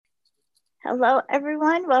Hello,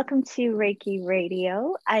 everyone. Welcome to Reiki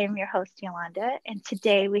Radio. I am your host, Yolanda, and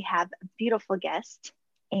today we have a beautiful guest,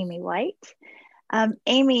 Amy White.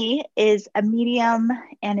 Amy is a medium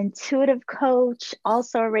and intuitive coach,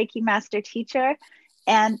 also a Reiki master teacher.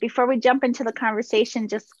 And before we jump into the conversation,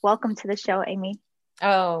 just welcome to the show, Amy.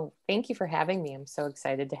 Oh, thank you for having me. I'm so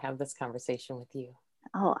excited to have this conversation with you.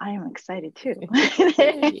 Oh, I am excited too.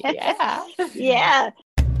 Yeah. Yeah.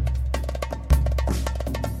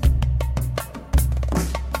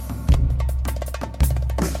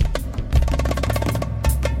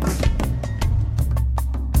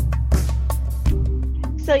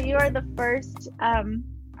 So you are the first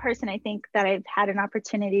person, I think, that I've had an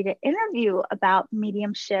opportunity to interview about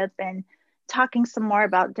mediumship and talking some more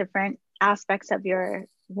about different aspects of your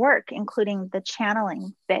work, including the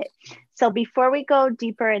channeling bit. So before we go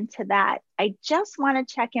deeper into that, I just want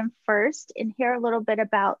to check in first and hear a little bit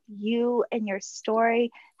about you and your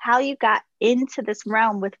story, how you got into this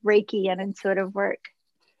realm with Reiki and intuitive work.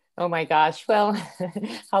 Oh my gosh. Well,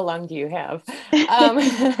 how long do you have?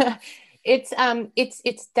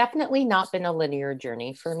 It's definitely not been a linear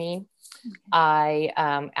journey for me. I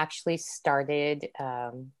actually started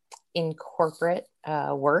in corporate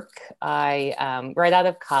work. I right out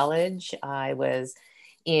of college, I was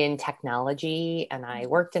in technology, and I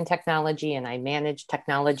worked in technology, and I managed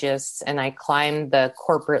technologists, and I climbed the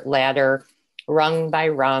corporate ladder rung by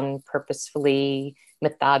rung, purposefully,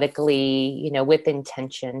 methodically, with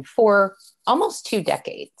intention for almost 2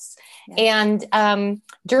 decades. Yeah. And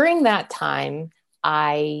during that time,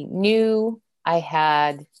 I knew I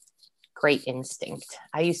had great instinct.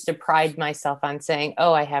 I used to pride myself on saying,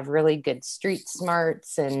 oh, I have really good street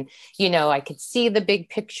smarts, and, I could see the big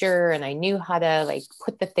picture, and I knew how to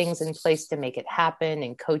put the things in place to make it happen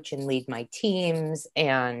and coach and lead my teams.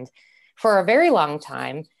 And for a very long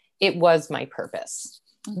time, it was my purpose.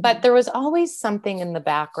 Mm-hmm. But there was always something in the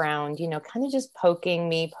background, kind of just poking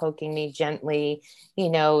me gently,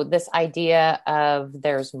 this idea of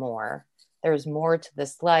there's more to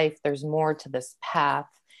this life. There's more to this path.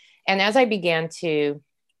 And as I began to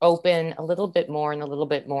open a little bit more and a little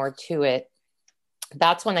bit more to it,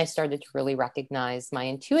 that's when I started to really recognize my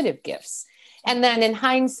intuitive gifts. And then in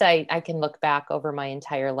hindsight, I can look back over my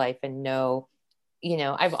entire life and know,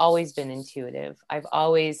 I've always been intuitive. I've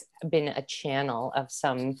always been a channel of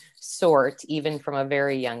some sort, even from a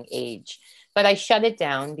very young age. But I shut it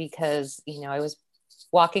down because, I was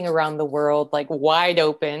walking around the world wide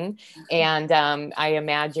open. And I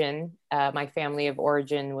imagine my family of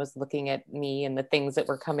origin was looking at me and the things that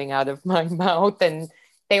were coming out of my mouth. And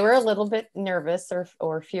they were a little bit nervous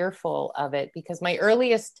or fearful of it, because my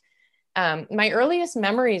earliest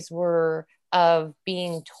memories were of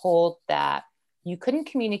being told that you couldn't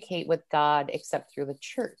communicate with God except through the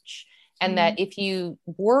church. And that if you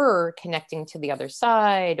were connecting to the other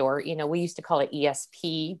side, or, we used to call it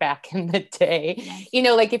ESP back in the day,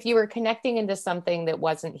 if you were connecting into something that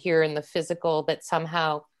wasn't here in the physical, that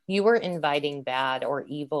somehow you were inviting bad or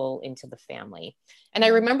evil into the family. And I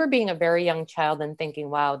remember being a very young child and thinking,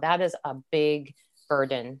 wow, that is a big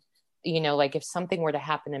burden. If something were to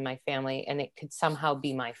happen in my family and it could somehow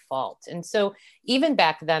be my fault. And so even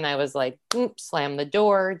back then I was like, slam the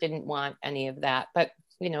door, didn't want any of that. But,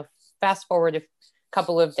 fast forward a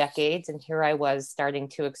couple of decades, and here I was starting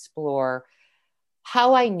to explore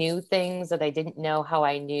how I knew things that I didn't know how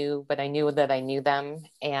I knew, but I knew that I knew them.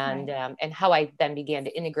 And, and how I then began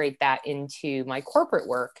to integrate that into my corporate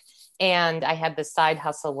work. And I had this side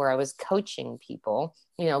hustle where I was coaching people,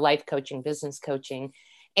 life coaching, business coaching.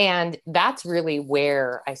 And that's really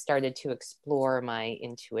where I started to explore my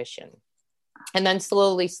intuition. And then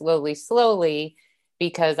slowly,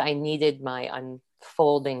 because I needed my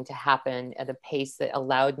unfolding to happen at a pace that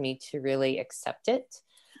allowed me to really accept it,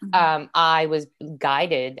 I was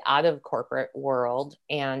guided out of corporate world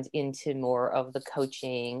and into more of the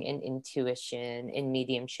coaching and intuition and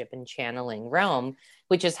mediumship and channeling realm,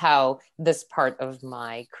 which is how this part of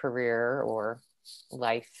my career or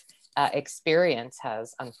life experience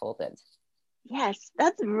has unfolded. Yes,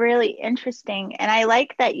 that's really interesting. And I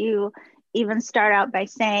like that you even start out by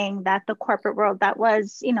saying that the corporate world, that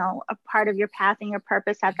was, a part of your path and your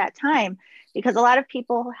purpose at that time, because a lot of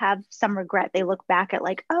people have some regret. They look back at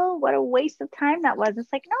oh, what a waste of time that was. It's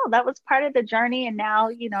no, that was part of the journey. And now,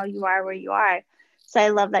 you are where you are. So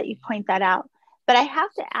I love that you point that out. But I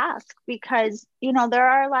have to ask, because, there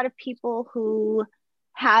are a lot of people who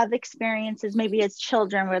have experiences maybe as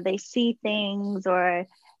children where they see things, or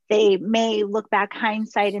they may look back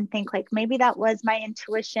hindsight and think maybe that was my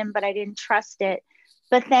intuition, but I didn't trust it.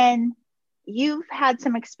 But then you've had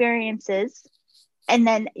some experiences And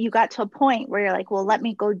then you got to a point where you're like, well, let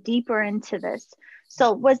me go deeper into this.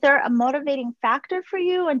 So was there a motivating factor for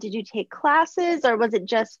you? And did you take classes, or was it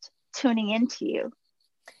just tuning into you?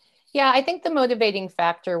 Yeah, I think the motivating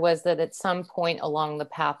factor was that at some point along the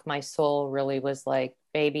path, my soul really was like,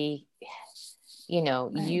 baby,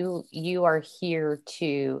 Right. you are here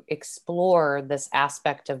to explore this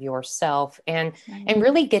aspect of yourself Right. and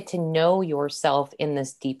really get to know yourself in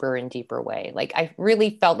this deeper and deeper way. Like I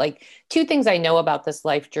really felt like two things I know about this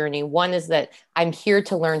life journey. One is that I'm here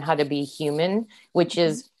to learn how to be human, which Mm-hmm.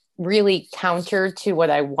 is really counter to what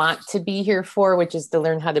I want to be here for, which is to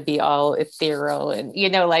learn how to be all ethereal and,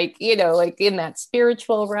 like in that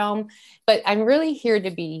spiritual realm. But I'm really here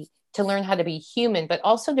to learn how to be human, but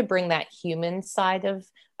also to bring that human side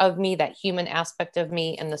of me, that human aspect of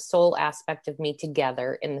me and the soul aspect of me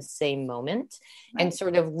together in the same moment and Right.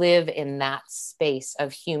 sort of live in that space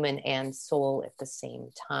of human and soul at the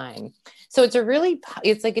same time. So it's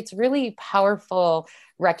really powerful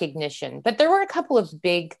recognition. But there were a couple of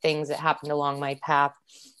big things that happened along my path.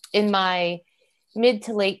 In my mid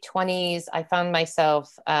to late 20s, I found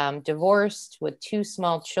myself divorced with two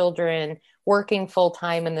small children, working full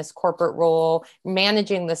time in this corporate role,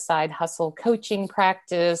 managing the side hustle coaching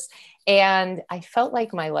practice. And I felt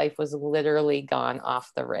like my life was literally gone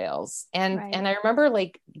off the rails. And Right. I remember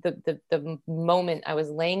like the moment I was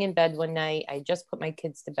laying in bed one night, I just put my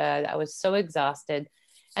kids to bed. I was so exhausted.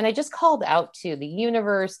 And I just called out to the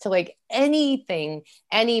universe, to like anything,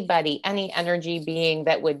 anybody, any energy being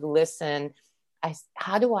that would listen.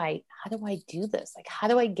 How do I do this? Like, how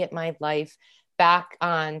do I get my life back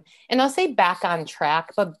on, and I'll say back on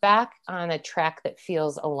track, but back on a track that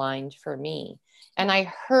feels aligned for me? And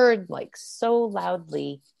I heard like so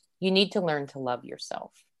loudly, you need to learn to love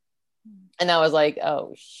yourself. And I was like,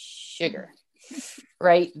 oh, sugar.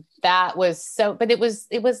 Right. That was so, but it was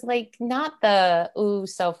like not the, ooh,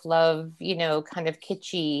 self-love, kind of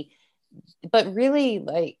kitschy, but really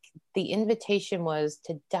like the invitation was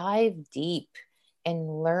to dive deep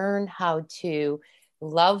and learn how to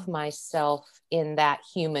love myself in that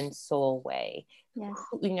human soul way. Yes.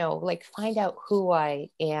 Like find out who I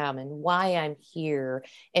am and why I'm here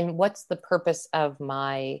and what's the purpose of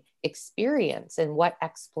my experience and what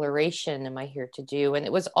exploration am I here to do. And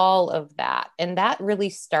it was all of that. And that really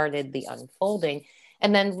started the unfolding.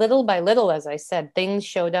 And then little by little, as I said, things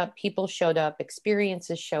showed up, people showed up,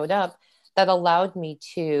 experiences showed up that allowed me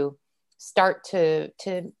to start to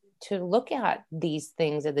look at these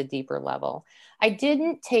things at a deeper level. I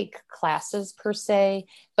didn't take classes per se,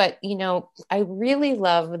 but I really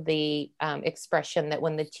love the expression that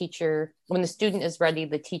when the student is ready,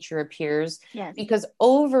 the teacher appears. Yes. Because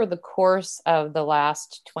over the course of the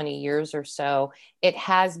last 20 years or so, it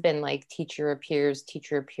has been like teacher appears,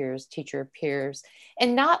 teacher appears, teacher appears.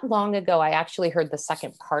 And not long ago, I actually heard the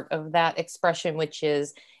second part of that expression, which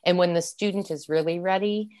is, and when the student is really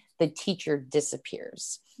ready, the teacher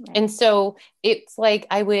disappears. Right. And so it's like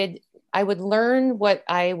I would learn what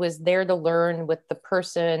I was there to learn with the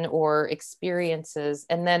person or experiences,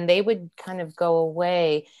 and then they would kind of go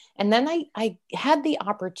away. And then I had the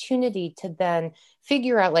opportunity to then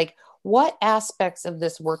figure out like what aspects of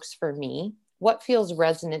this works for me, what feels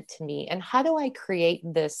resonant to me, and how do I create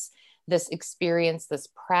this experience, this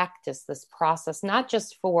practice, this process, not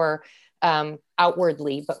just for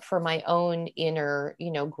outwardly, but for my own inner,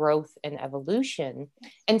 growth and evolution.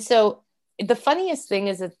 And so the funniest thing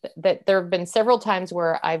is that there have been several times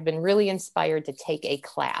where I've been really inspired to take a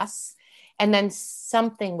class and then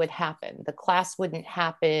something would happen. The class wouldn't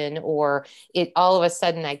happen, or it all of a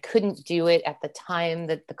sudden I couldn't do it at the time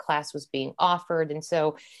that the class was being offered. And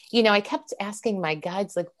so, I kept asking my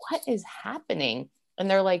guides, like, what is happening? And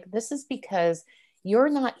they're like, this is because you're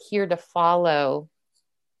not here to follow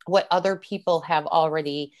what other people have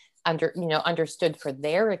already understood for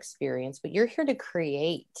their experience, but you're here to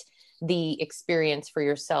create the experience for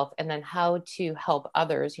yourself, and then how to help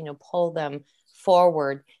others, pull them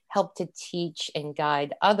forward, help to teach and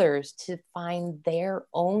guide others to find their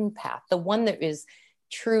own path, the one that is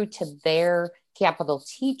true to their capital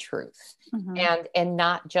T truth. Mm-hmm. And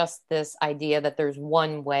not just this idea that there's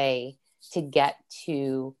one way to get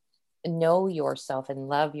to know yourself and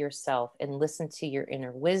love yourself and listen to your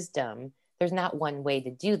inner wisdom. There's not one way to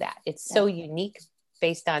do that. It's so Yes. unique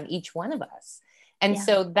based on each one of us. And Yeah.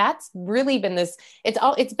 so that's really been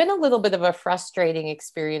it's been a little bit of a frustrating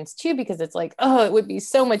experience too, because it's like, oh, it would be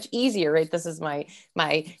so much easier, right? This is my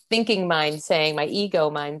thinking mind saying, my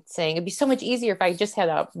ego mind saying, it'd be so much easier if I just had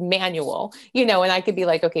a manual, and I could be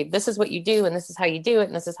like, okay, this is what you do, and this is how you do it,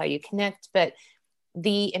 and this is how you connect. But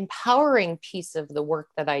the empowering piece of the work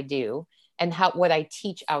that I do, and what I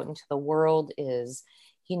teach out into the world is,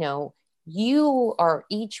 you are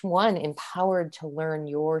each one empowered to learn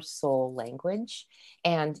your soul language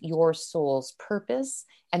and your soul's purpose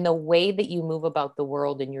and the way that you move about the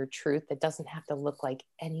world in your truth that doesn't have to look like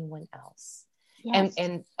anyone else. Yes.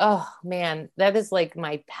 And oh man, that is like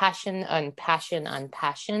my passion on passion on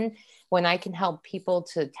passion, when I can help people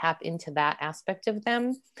to tap into that aspect of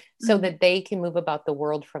them so that they can move about the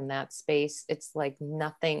world from that space. It's like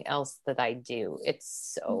nothing else that I do.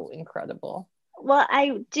 It's so incredible. Well,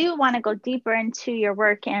 I do want to go deeper into your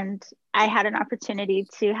work, and I had an opportunity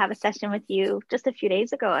to have a session with you just a few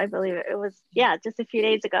days ago. I believe it was, yeah, just a few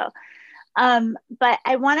days ago. But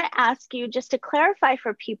I want to ask you just to clarify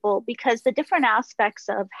for people, because the different aspects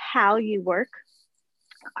of how you work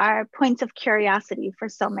are points of curiosity for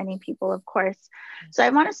so many people, of course. So I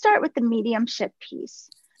want to start with the mediumship piece.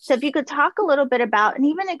 So if you could talk a little bit about, and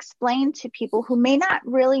even explain to people who may not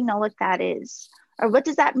really know what that is, or what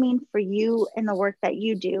does that mean for you in the work that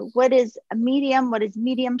you do? What is a medium? What is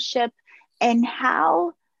mediumship? And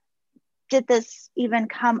how did this even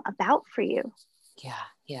come about for you? Yeah,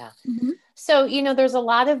 yeah. Mm-hmm. So, there's a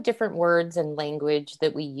lot of different words and language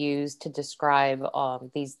that we use to describe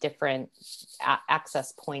these different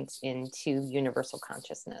access points into universal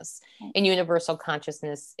consciousness. And universal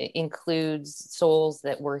consciousness includes souls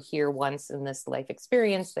that were here once in this life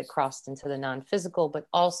experience that crossed into the non-physical, but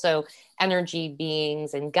also energy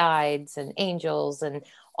beings and guides and angels and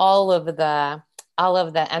all of the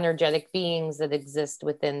energetic beings that exist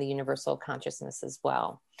within the universal consciousness as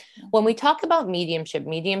well. When we talk about mediumship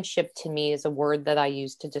to me is a word that I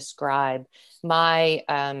use to describe my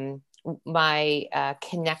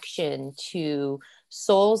connection to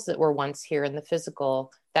souls that were once here in the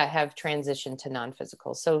physical that have transitioned to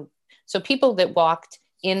non-physical. So people that walked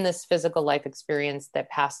in this physical life experience that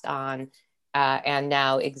passed on and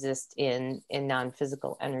now exist in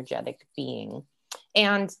non-physical energetic being.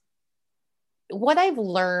 And what I've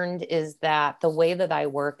learned is that the way that I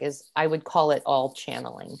work is, I would call it all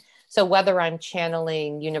channeling. So whether I'm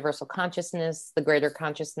channeling universal consciousness, the greater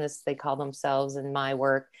consciousness, they call themselves in my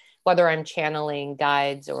work, whether I'm channeling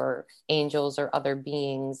guides or angels or other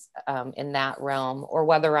beings in that realm, or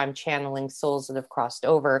whether I'm channeling souls that have crossed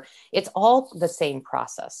over, it's all the same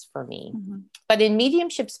process for me. Mm-hmm. But in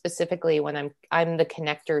mediumship specifically, when I'm the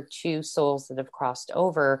connector to souls that have crossed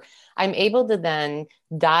over, I'm able to then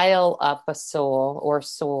dial up a soul or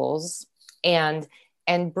souls and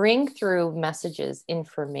bring through messages,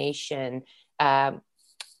 information,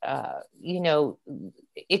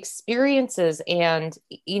 experiences. And,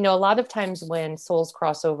 a lot of times when souls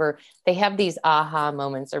cross over, they have these aha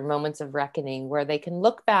moments or moments of reckoning where they can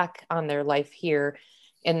look back on their life here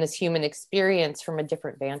in this human experience from a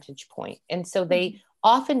different vantage point. And so they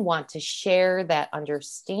often want to share that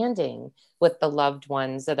understanding with the loved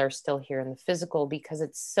ones that are still here in the physical, because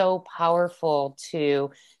it's so powerful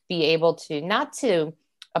to be able to, not to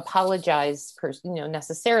apologize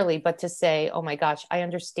necessarily, but to say, oh my gosh, I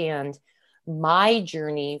understand my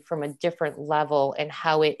journey from a different level and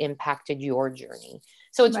how it impacted your journey.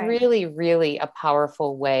 So it's really, really a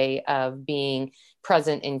powerful way of being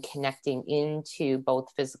present and connecting into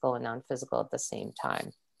both physical and non-physical at the same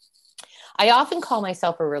time. I often call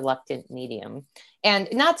myself a reluctant medium, and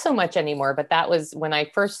not so much anymore, but that was when I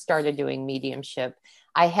first started doing mediumship.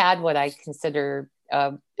 I had what I consider,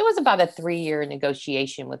 it was about a 3-year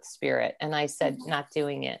negotiation with spirit. And I said, not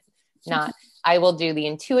doing it, I will do the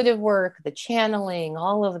intuitive work, the channeling,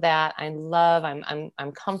 all of that.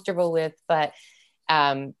 I'm comfortable with, but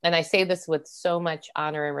and I say this with so much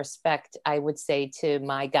honor and respect, I would say to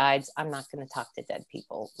my guides, I'm not going to talk to dead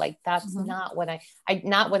people. Like, that's not what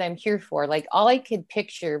not what I'm here for. Like, all I could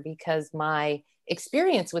picture, because my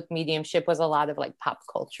experience with mediumship was a lot of like pop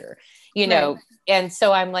culture, and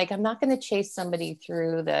so I'm like, I'm not going to chase somebody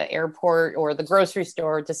through the airport or the grocery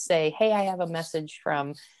store to say, hey, I have a message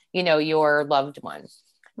from, your loved one.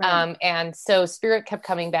 And so spirit kept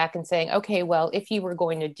coming back and saying, okay, well, if you were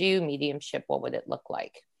going to do mediumship, what would it look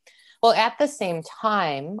like? Well, at the same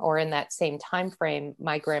time, or in that same time frame,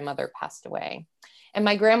 my grandmother passed away. And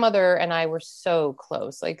my grandmother and I were so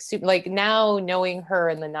close, like now knowing her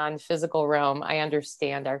in the non-physical realm, I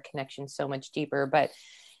understand our connection so much deeper. But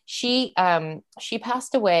she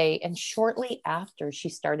passed away, and shortly after, she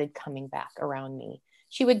started coming back around me.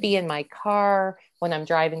 She would be in my car when I'm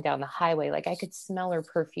driving down the highway. Like, I could smell her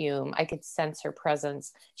perfume. I could sense her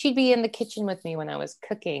presence. She'd be in the kitchen with me when I was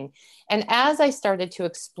cooking. And as I started to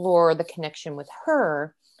explore the connection with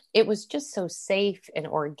her, it was just so safe and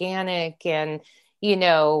organic. And,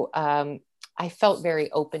 I felt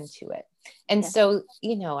very open to it. And Yes. so,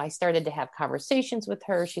 I started to have conversations with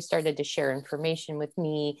her. She started to share information with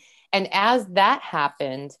me. And as that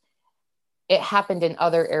happened, it happened in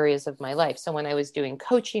other areas of my life. So when I was doing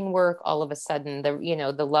coaching work, all of a sudden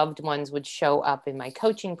the loved ones would show up in my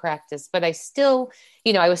coaching practice, but I still,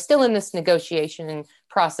 I was still in this negotiation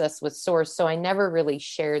process with source. So I never really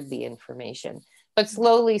shared the information, but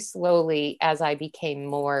slowly, as I became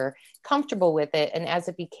more comfortable with it, and as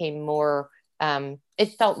it became more,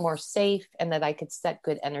 it felt more safe, and that I could set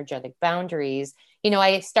good energetic boundaries,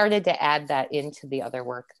 I started to add that into the other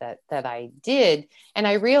work that I did. And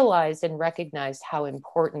I realized and recognized how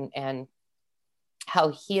important and how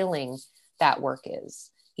healing that work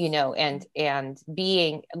is, and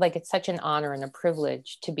being like, it's such an honor and a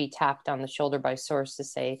privilege to be tapped on the shoulder by source to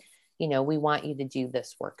say, we want you to do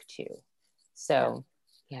this work too. So,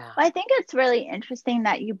 yeah. Well, I think it's really interesting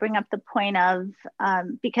that you bring up the point of,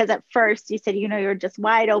 because at first you said, you're just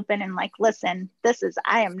wide open and like, listen,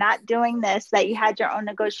 I am not doing this, that you had your own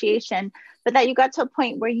negotiation, but that you got to a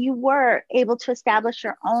point where you were able to establish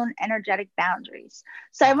your own energetic boundaries.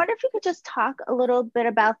 So I wonder if you could just talk a little bit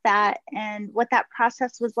about that and what that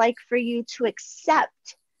process was like for you to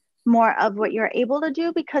accept more of what you're able to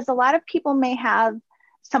do, because a lot of people may have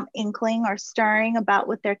some inkling or stirring about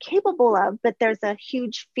what they're capable of, but there's a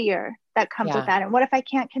huge fear that comes with that. And what if I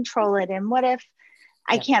can't control it? And what if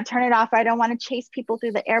I can't turn it off? Or I don't want to chase people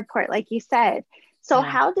through the airport, like you said. So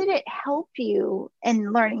how did it help you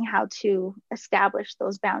in learning how to establish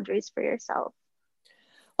those boundaries for yourself?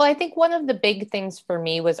 Well, I think one of the big things for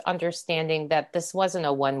me was understanding that it wasn't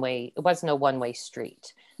a one-way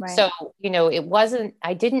street. Right. So,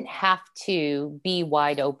 I didn't have to be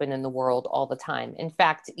wide open in the world all the time. In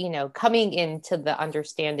fact, coming into the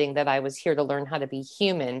understanding that I was here to learn how to be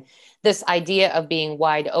human, this idea of being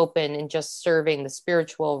wide open and just serving the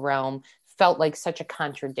spiritual realm felt like such a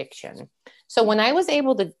contradiction. So when I was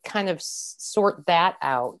able to kind of sort that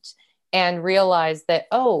out and realize that,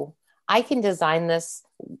 oh, I can design this,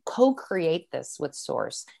 co-create this with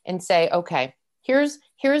source, and say, okay, here's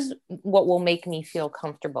what will make me feel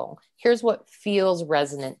comfortable. Here's what feels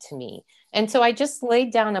resonant to me. And so I just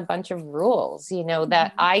laid down a bunch of rules,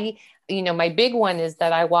 that my big one is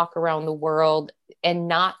that I walk around the world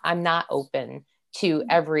and I'm not open to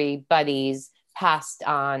everybody's passed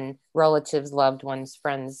on relatives, loved ones,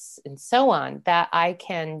 friends, and so on, that I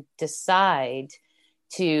can decide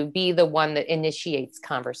to be the one that initiates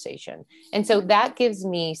conversation. And so that gives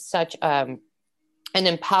me such an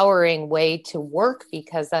empowering way to work,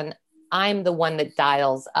 because then I'm the one that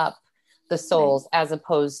dials up the souls as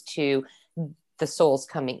opposed to the souls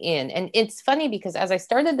coming in. And it's funny because as I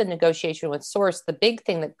started the negotiation with source, the big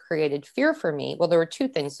thing that created fear for me, well, there were two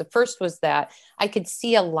things. The first was that I could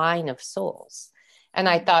see a line of souls. And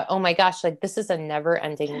I thought, oh my gosh, like this is a never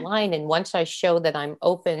ending line. And once I show that I'm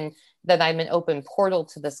open, that I'm an open portal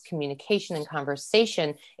to this communication and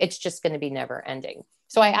conversation, it's just going to be never ending.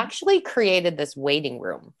 So I actually created this waiting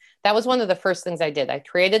room. That was one of the first things I did. I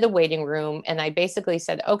created a waiting room, and I basically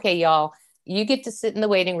said, okay, y'all, you get to sit in the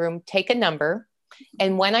waiting room, take a number.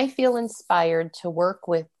 And when I feel inspired to work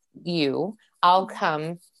with you, I'll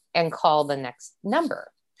come and call the next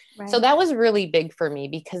number. Right. So that was really big for me,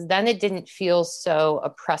 because then it didn't feel so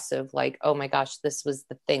oppressive, like, oh my gosh, this was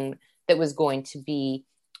the thing that was going to be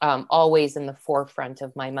always in the forefront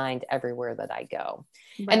of my mind everywhere that I go.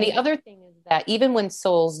 Right. And the other thing is that even when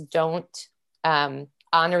souls don't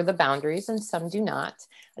honor the boundaries, and some do not,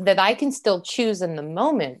 that I can still choose in the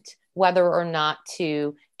moment whether or not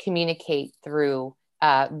to communicate through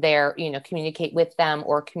communicate with them,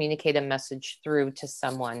 or communicate a message through to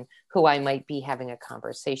someone who I might be having a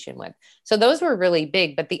conversation with. So those were really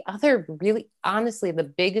big. But the other, really, honestly, the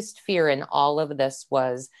biggest fear in all of this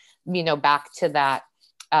was, back to that,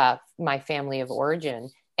 my family of origin,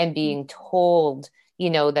 and being told,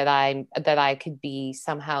 that I could be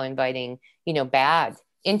somehow inviting, bad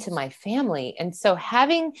into my family. And so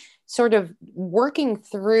having sort of working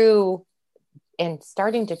through and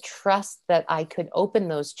starting to trust that I could open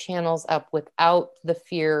those channels up without the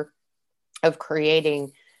fear of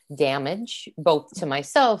creating damage, both to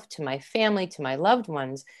myself, to my family, to my loved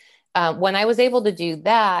ones. When I was able to do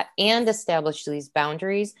that and establish these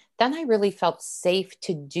boundaries, then I really felt safe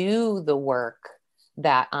to do the work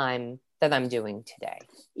that I'm doing today.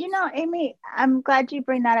 Amy, I'm glad you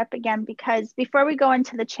bring that up again, because before we go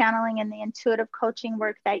into the channeling and the intuitive coaching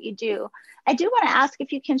work that you do, I do want to ask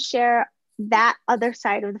if you can share that other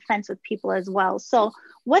side of the fence with people as well. So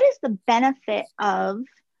what is the benefit of,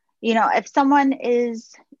 if someone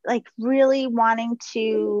is like really wanting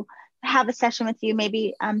to have a session with you,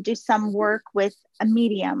 maybe do some work with a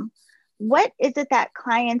medium, what is it that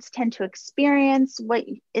clients tend to experience? What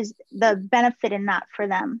is the benefit in that for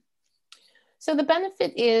them? So the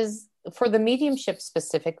benefit is, for the mediumship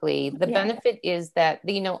specifically, the benefit is that,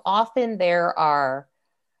 often there are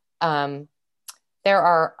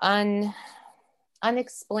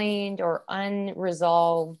unexplained or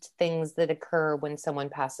unresolved things that occur when someone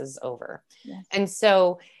passes over. Yes. And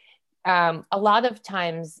so a lot of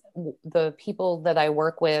times the people that I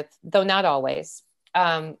work with, though not always,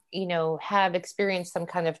 have experienced some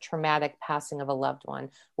kind of traumatic passing of a loved one,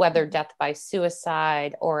 whether death by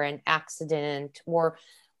suicide or an accident or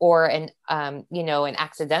an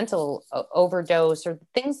accidental overdose or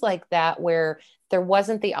things like that, where there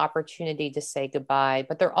wasn't the opportunity to say goodbye,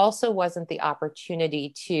 but there also wasn't the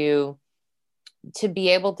opportunity to be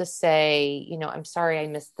able to say, I'm sorry I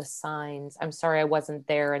missed the signs. I'm sorry I wasn't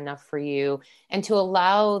there enough for you. And to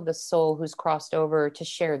allow the soul who's crossed over to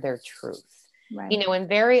share their truth. Right. And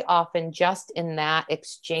very often just in that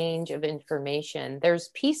exchange of information, there's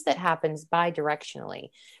peace that happens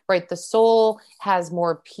bi-directionally, right? The soul has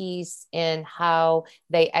more peace in how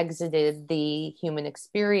they exited the human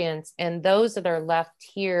experience. And those that are left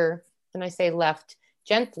here, and I say left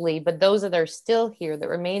gently, but those that are still here that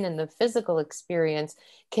remain in the physical experience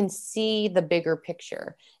can see the bigger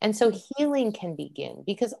picture. And so healing can begin,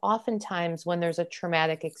 because oftentimes when there's a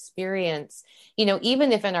traumatic experience,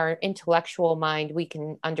 even if in our intellectual mind we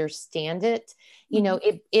can understand it,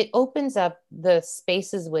 it opens up the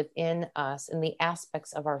spaces within us and the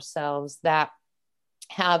aspects of ourselves that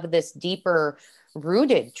have this deeper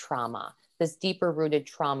rooted trauma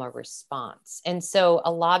response. And so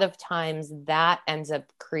a lot of times that ends up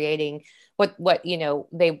creating what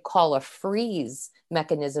they call a freeze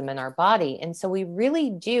mechanism in our body. And so we really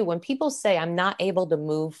do, when people say I'm not able to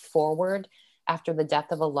move forward after the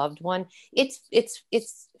death of a loved one, it's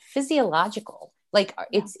physiological. Like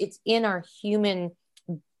it's in our human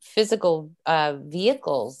physical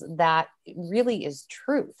vehicles that really is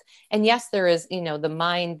truth. And yes, there is, the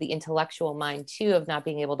mind, the intellectual mind too, of not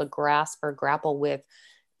being able to grasp or grapple with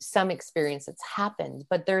some experience that's happened.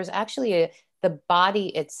 But there's actually the body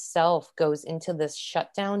itself goes into this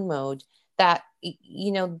shutdown mode that,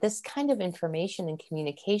 this kind of information and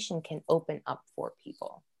communication can open up for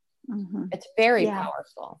people. Mm-hmm. It's very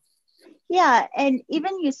powerful. Yeah. And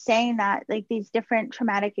even you saying that, like these different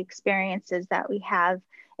traumatic experiences that we have,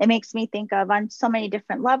 it makes me think of on so many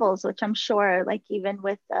different levels, which I'm sure, like even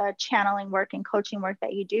with channeling work and coaching work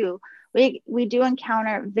that you do, we do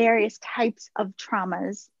encounter various types of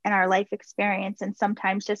traumas in our life experience. And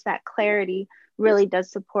sometimes just that clarity really does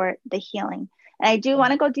support the healing. And I do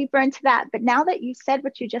want to go deeper into that. But now that you said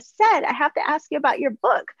what you just said, I have to ask you about your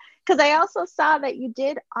book, because I also saw that you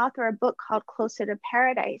did author a book called Closer to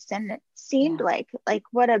Paradise. And it seemed like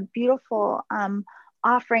what a beautiful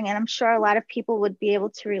offering. And I'm sure a lot of people would be able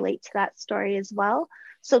to relate to that story as well.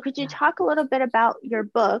 So could you talk a little bit about your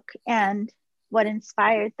book and what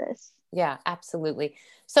inspired this? Yeah, absolutely.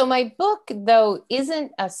 So my book, though,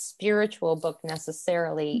 isn't a spiritual book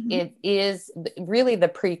necessarily. Mm-hmm. It is really the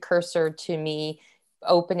precursor to me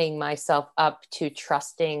opening myself up to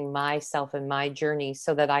trusting myself and my journey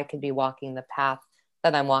so that I could be walking the path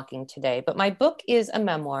that I'm walking today. But my book is a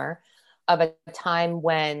memoir of a time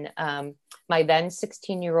when my then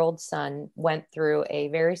 16-year-old son went through a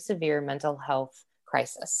very severe mental health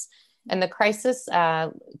crisis. And the crisis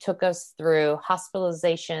took us through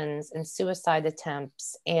hospitalizations and suicide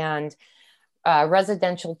attempts and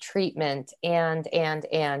residential treatment. And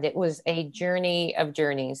it was a journey of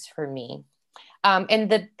journeys for me. And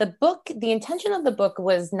the book, the intention of the book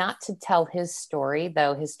was not to tell his story,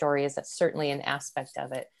 though his story is certainly an aspect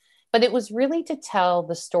of it. But it was really to tell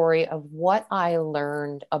the story of what I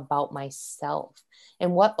learned about myself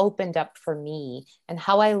and what opened up for me and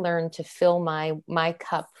how I learned to fill my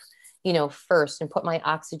cup, first, and put my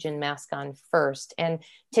oxygen mask on first, and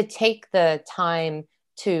to take the time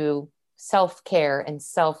to self-care and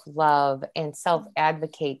self-love and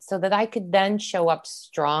self-advocate so that I could then show up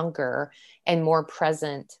stronger and more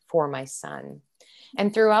present for my son.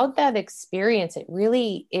 And throughout that experience, it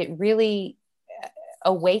really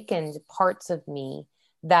awakened parts of me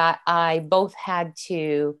that I both had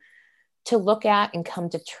to look at and come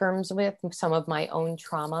to terms with some of my own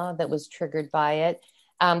trauma that was triggered by it.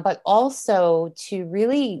 But also to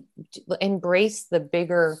really embrace the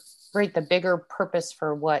bigger purpose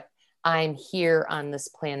for what I'm here on this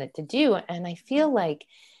planet to do. And I feel like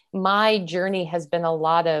my journey has been a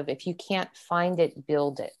lot of, if you can't find it,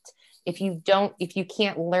 build it. If you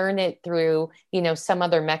can't learn it through, some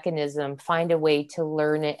other mechanism, find a way to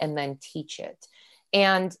learn it and then teach it.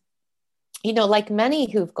 And, like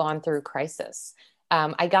many who've gone through crisis,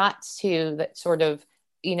 I got to that sort of,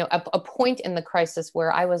 a point in the crisis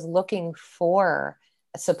where I was looking for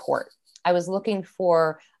support. I was looking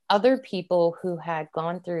for other people who had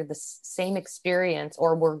gone through the same experience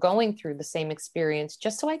or were going through the same experience,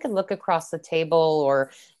 just so I could look across the table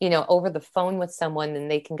or, over the phone with someone,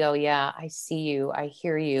 and they can go, yeah, I see you. I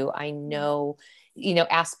hear you. I know,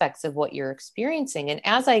 aspects of what you're experiencing. And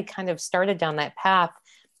as I kind of started down that path,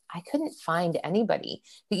 I couldn't find anybody,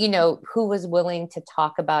 who was willing to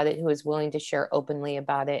talk about it, who was willing to share openly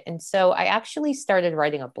about it. And so I actually started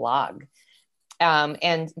writing a blog,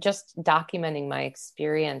 and just documenting my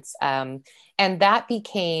experience. And that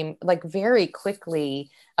became, like, very quickly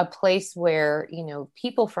a place where,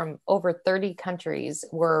 people from over 30 countries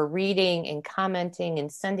were reading and commenting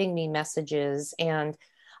and sending me messages. And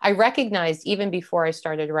I recognized, even before I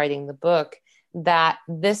started writing the book, that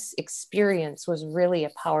this experience was really a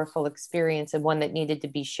powerful experience and one that needed to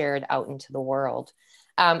be shared out into the world.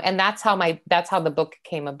 And that's how the book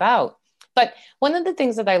came about. But one of the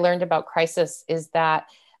things that I learned about crisis is that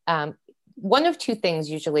one of two things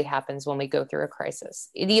usually happens when we go through a crisis.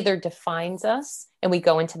 It either defines us and we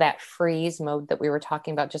go into that freeze mode that we were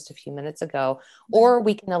talking about just a few minutes ago, or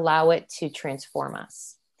we can allow it to transform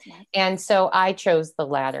us. And so I chose the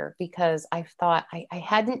latter because I thought I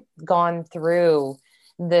hadn't gone through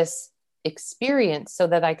this experience so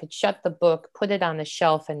that I could shut the book, put it on the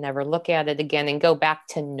shelf, and never look at it again and go back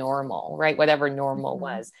to normal, right? Whatever normal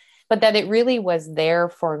was. But that it really was there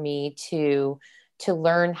for me to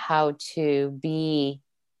learn how to be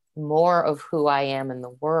more of who I am in the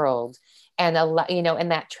world, and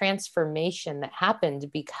and that transformation that happened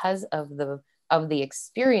because of the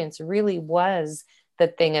experience really was the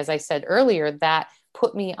thing, as I said earlier, that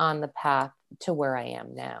put me on the path to where I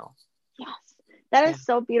am now. Yes, that is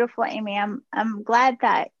so beautiful, Amy. I'm glad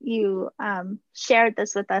that you shared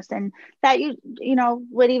this with us, and that you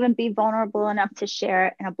would even be vulnerable enough to share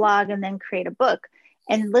it in a blog and then create a book.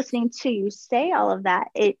 And listening to you say all of that,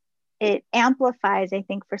 it amplifies, I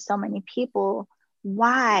think, for so many people,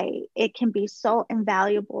 why it can be so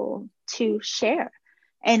invaluable to share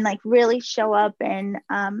and, like, really show up and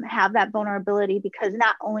have that vulnerability, because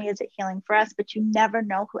not only is it healing for us, but you never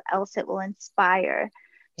know who else it will inspire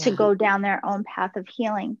to go down their own path of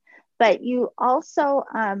healing. But you also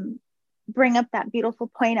bring up that beautiful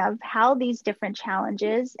point of how these different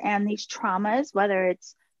challenges and these traumas, whether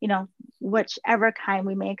it's, whichever kind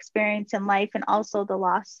we may experience in life, and also the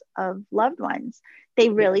loss of loved ones, they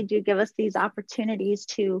really do give us these opportunities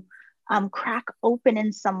to crack open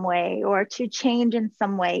in some way, or to change in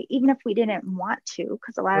some way, even if we didn't want to,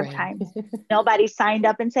 because a lot of times nobody signed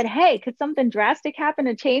up and said, hey, could something drastic happen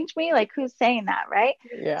to change me? Like, who's saying that, right?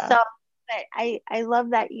 So but I love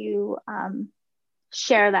that you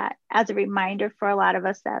share that as a reminder for a lot of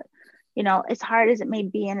us that, as hard as it may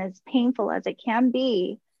be and as painful as it can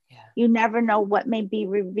be, you never know what may be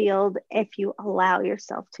revealed if you allow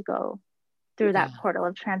yourself to go through that portal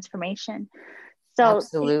of transformation. So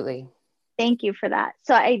absolutely. Thank you for that.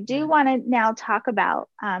 So I do want to now talk about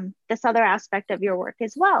this other aspect of your work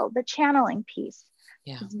as well, the channeling piece.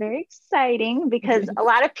 It's very exciting because a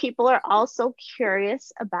lot of people are also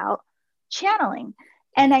curious about channeling.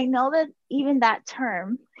 And I know that even that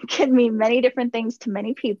term can mean many different things to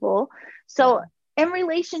many people. So in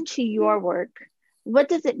relation to your work, what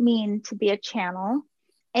does it mean to be a channel?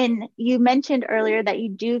 And you mentioned earlier that you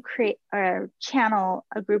do create or channel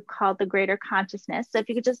a group called the Greater Consciousness. So if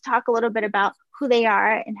you could just talk a little bit about who they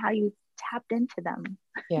are and how you tapped into them.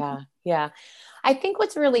 Yeah. I think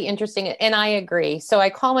what's really interesting, and I agree. So I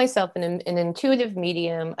call myself an intuitive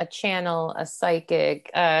medium, a channel, a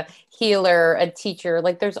psychic, a healer, a teacher.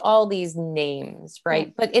 Like, there's all these names,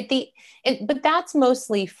 right? But but that's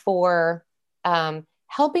mostly for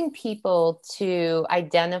helping people to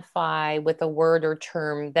identify with a word or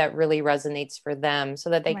term that really resonates for them, so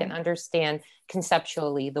that they can understand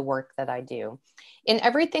conceptually the work that I do. In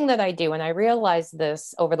everything that I do, and I realized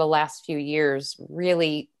this over the last few years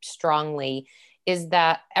really strongly, is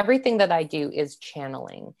that everything that I do is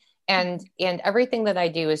channeling. And everything that I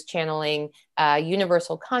do is channeling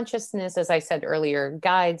universal consciousness, as I said earlier,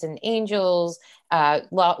 guides and angels,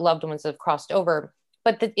 loved ones that have crossed over.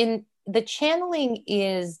 But the channeling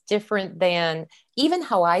is different than even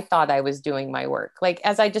how I thought I was doing my work. Like,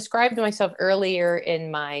 as I described myself earlier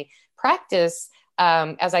in my practice,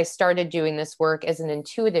 as I started doing this work as an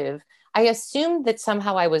intuitive, I assumed that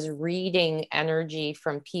somehow I was reading energy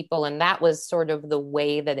from people, and that was sort of the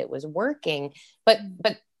way that it was working. But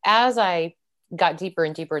as I got deeper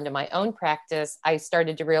and deeper into my own practice, I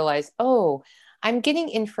started to realize, oh, I'm getting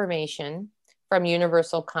information from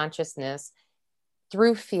universal consciousness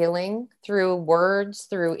through feeling, through words,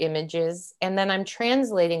 through images. And then I'm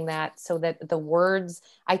translating that so that the words,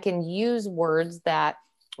 I can use words that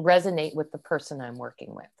resonate with the person I'm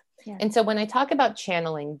working with. Yeah. And so when I talk about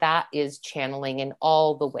channeling, that is channeling in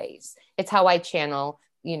all the ways. It's how I channel,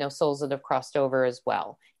 souls that have crossed over as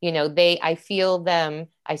well. I feel them,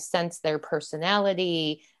 I sense their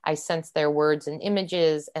personality, I sense their words and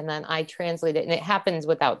images, and then I translate it, and it happens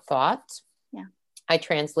without thought. Yeah. I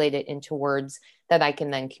translate it into words that I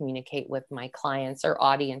can then communicate with my clients or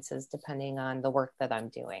audiences, depending on the work that I'm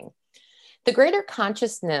doing. The greater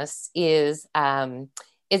consciousness is a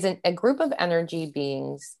group of energy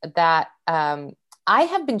beings that I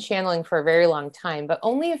have been channeling for a very long time, but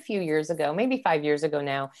only a few years ago, maybe 5 years ago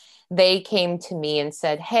now, they came to me and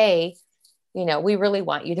said, hey, we really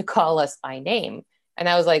want you to call us by name. And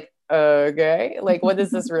I was like, okay, like, what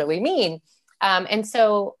does this really mean? And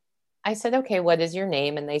so I said, okay, what is your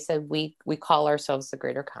name? And they said, we call ourselves the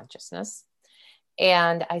greater consciousness.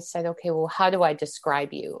 And I said, okay, well, how do I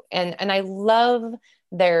describe you? And I love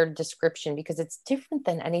their description because it's different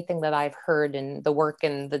than anything that I've heard in the work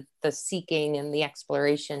and the seeking and the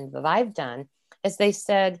exploration that I've done. As they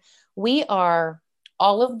said, we are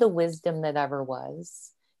all of the wisdom that ever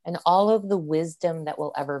was, and all of the wisdom that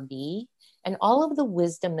will ever be, and all of the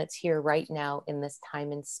wisdom that's here right now in this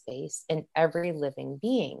time and space in every living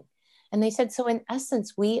being. And they said, so in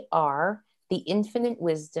essence, we are the infinite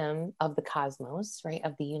wisdom of the cosmos, right,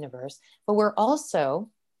 of the universe, but we're also,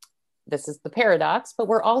 this is the paradox, but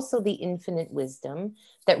we're also the infinite wisdom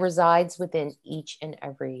that resides within each and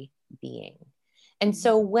every being. And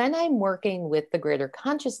so when I'm working with the greater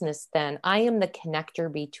consciousness, then I am the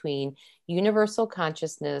connector between universal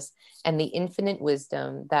consciousness and the infinite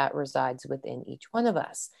wisdom that resides within each one of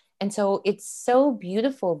us. And so it's so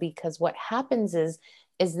beautiful because what happens is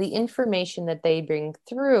the information that they bring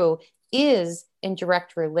through is in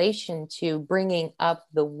direct relation to bringing up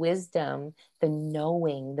the wisdom, the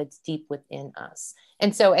knowing that's deep within us.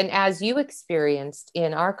 And so, and as you experienced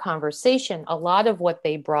in our conversation, a lot of what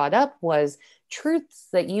they brought up was truths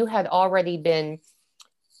that you had already been,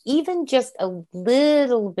 even just a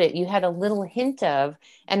little bit, you had a little hint of,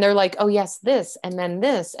 and they're like, oh yes, this, and then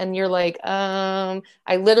this. And you're like, I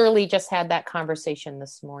literally just had that conversation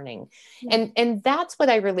this morning. Yeah. And that's what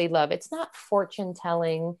I really love. It's not fortune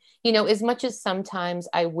telling, as much as sometimes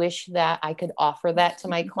I wish that I could offer that to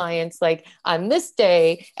my clients, like on this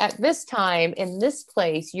day, at this time, in this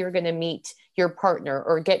place, you're going to meet your partner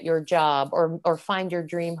or get your job or find your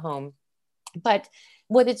dream home. But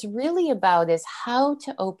what it's really about is how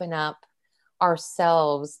to open up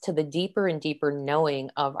ourselves to the deeper and deeper knowing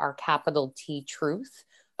of our capital T truth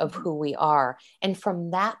of who we are. And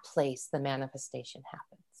from that place, the manifestation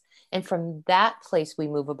happens. And from that place, we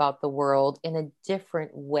move about the world in a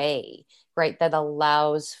different way, right? That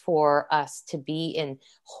allows for us to be in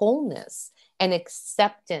wholeness and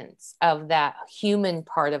acceptance of that human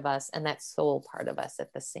part of us and that soul part of us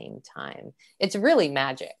at the same time. It's really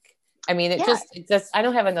magic. I mean, it just, I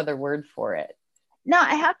don't have another word for it. No,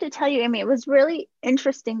 I have to tell you, Amy, it was really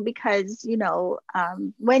interesting because,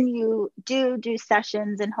 when you do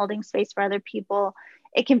sessions and holding space for other people,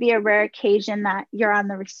 it can be a rare occasion that you're on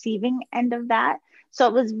the receiving end of that. So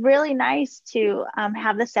it was really nice to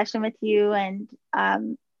have the session with you. And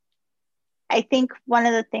I think one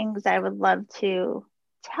of the things I would love to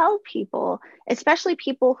tell people, especially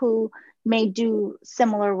people who may do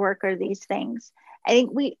similar work or these things, I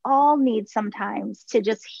think we all need sometimes to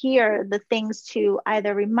just hear the things to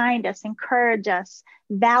either remind us, encourage us,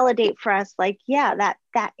 validate for us, like, yeah,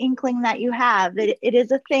 that inkling that you have, it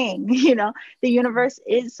is a thing, the universe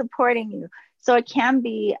is supporting you. So it can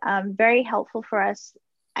be very helpful for us,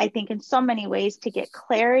 I think, in so many ways to get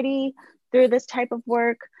clarity through this type of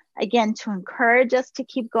work, again, to encourage us to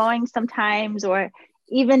keep going sometimes, or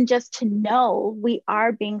even just to know we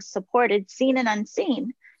are being supported, seen and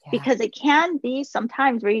unseen. Yeah. Because it can be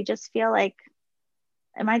sometimes where you just feel like,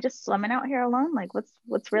 am I just swimming out here alone? Like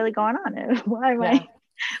what's really going on? Why do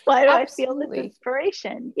I feel this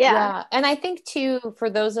inspiration? Yeah. And I think too, for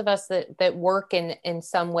those of us that work in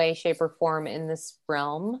some way, shape or form in this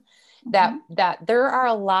realm, that there are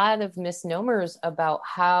a lot of misnomers about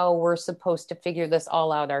how we're supposed to figure this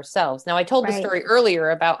all out ourselves. Now, I told the story earlier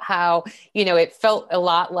about how, it felt a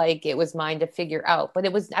lot like it was mine to figure out, but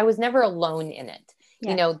I was never alone in it.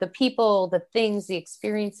 Yes. The people, the things, the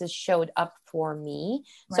experiences showed up for me.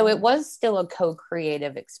 Right. So it was still a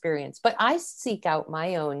co-creative experience, but I seek out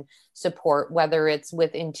my own support, whether it's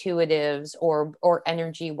with intuitives or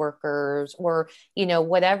energy workers or,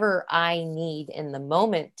 whatever I need in the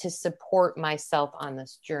moment to support myself on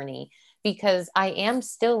this journey. because I am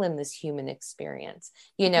still in this human experience,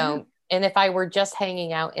 Yeah. and if I were just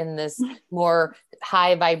hanging out in this more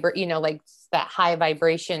like that high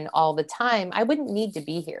vibration all the time, I wouldn't need to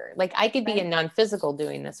be here. Like I could be Right. a non-physical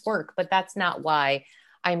doing this work, but that's not why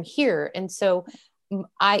I'm here. And so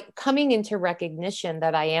I coming into recognition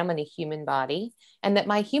that I am in a human body and that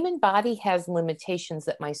my human body has limitations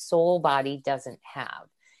that my soul body doesn't have.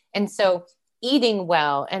 And so eating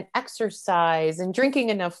well and exercise and drinking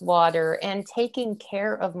enough water and taking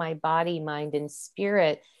care of my body, mind, and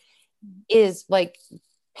spirit is like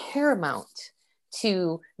paramount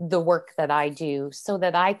to the work that I do so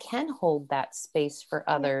that I can hold that space for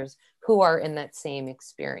others who are in that same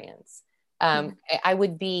experience. I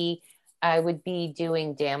would be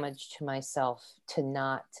doing damage to myself to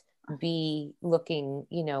not be looking,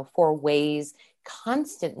 for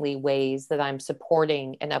constantly ways that I'm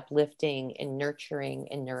supporting and uplifting and nurturing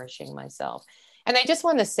and nourishing myself. And I just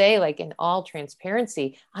want to say, like, in all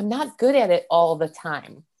transparency, I'm not good at it all the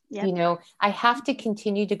time. Yep. I have to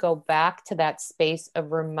continue to go back to that space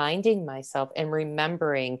of reminding myself and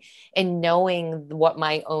remembering and knowing what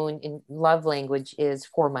my own love language is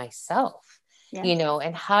for myself,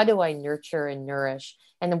 and how do I nurture and nourish?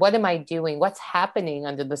 And what am I doing? What's happening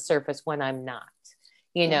under the surface when I'm not?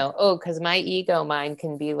 Because my ego mind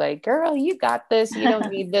can be like, girl, you got this. You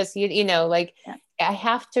don't need this. I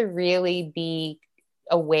have to really be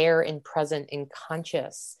aware and present and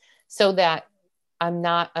conscious so that I'm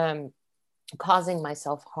not causing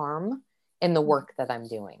myself harm in the work that I'm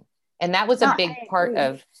doing. And that was a big part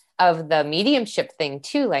of the mediumship thing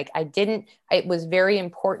too. Like it was very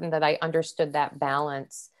important that I understood that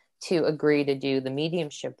balance to agree to do the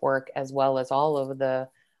mediumship work as well as all of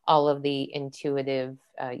the intuitive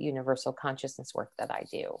universal consciousness work that I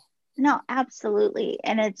do. No, absolutely.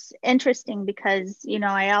 And it's interesting because,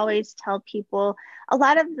 I always tell people a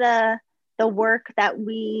lot of the work that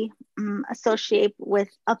we associate with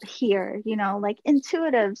up here, like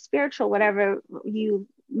intuitive, spiritual, whatever you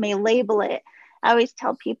may label it. I always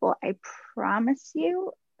tell people, I promise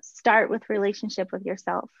you, start with relationship with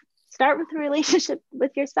yourself. Start with a relationship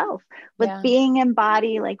with yourself, with being in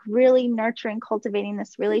body, like really nurturing, cultivating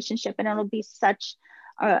this relationship. And it'll be such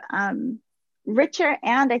a richer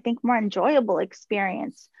and I think more enjoyable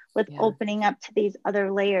experience with opening up to these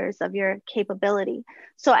other layers of your capability.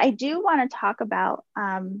 So I do want to talk about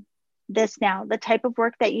this now, the type of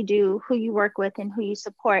work that you do, who you work with, and who you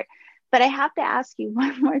support. But I have to ask you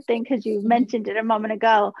one more thing because you mentioned it a moment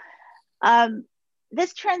ago.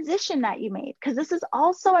 This transition that you made, because this is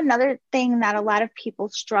also another thing that a lot of people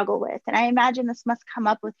struggle with. And I imagine this must come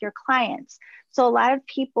up with your clients. So a lot of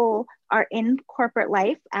people are in corporate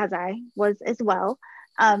life, as I was as well.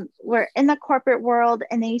 We're in the corporate world,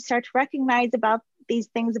 and then you start to recognize about these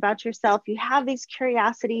things about yourself. You have these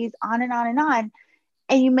curiosities on and on and on,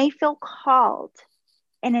 and you may feel called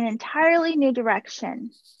in an entirely new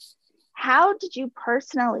direction. How did you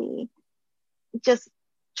personally just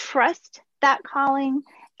trust that calling?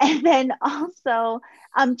 And then also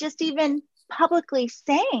just even publicly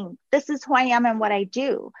saying, this is who I am and what I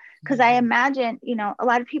do. Because I imagine, a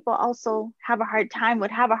lot of people also would have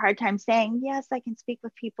a hard time saying, yes, I can speak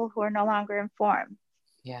with people who are no longer informed.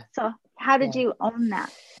 Yeah. So how did you own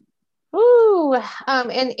that? Ooh,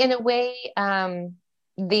 and in a way,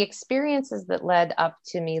 the experiences that led up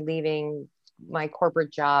to me leaving my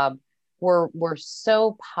corporate job were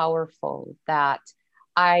so powerful that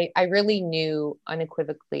I really knew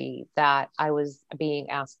unequivocally that I was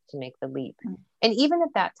being asked to make the leap. And even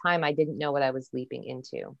at that time, I didn't know what I was leaping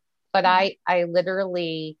into. But I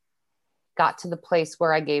literally got to the place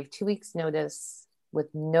where I gave 2 weeks notice with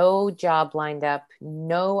no job lined up,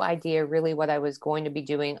 no idea really what I was going to be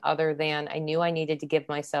doing other than I knew I needed to give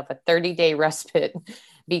myself a 30-day respite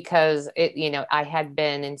because I had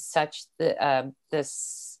been in such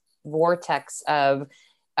this vortex of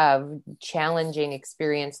challenging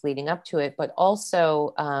experience leading up to it. But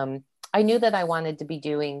also I knew that I wanted to be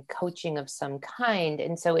doing coaching of some kind.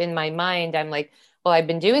 And so in my mind, I'm like, well, I've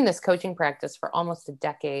been doing this coaching practice for almost a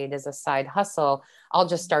decade as a side hustle. I'll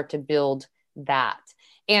just start to build that.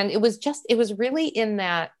 And it was really in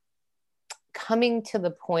that coming to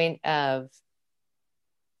the point of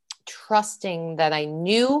trusting that I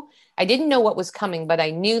didn't know what was coming, but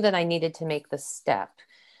I knew that I needed to make the step,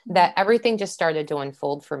 that everything just started to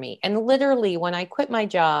unfold for me. And literally when I quit my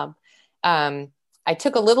job, I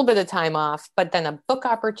took a little bit of time off, but then a book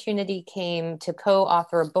opportunity came to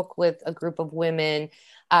co-author a book with a group of women.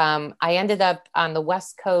 I ended up on the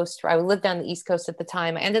West Coast. I lived on the East Coast at the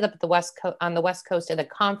time. I ended up on the West Coast at a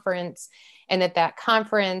conference. And at that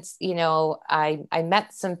conference, I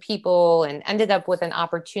met some people and ended up with an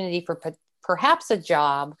opportunity for perhaps a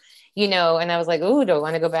job, and I was like, oh, do I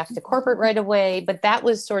want to go back to corporate right away? But that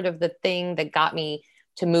was sort of the thing that got me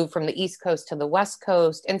to move from the East Coast to the West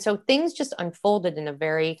Coast. And so things just unfolded in a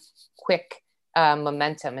very quick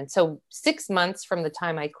momentum. And so 6 months from the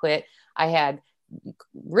time I quit, I had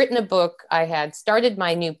written a book, I had started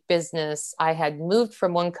my new business, I had moved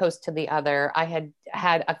from one coast to the other, I had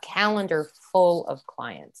had a calendar full of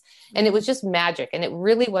clients, and it was just magic. And it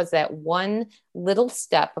really was that one little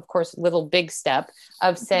step, of course, little big step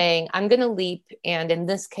of saying, I'm going to leap. And in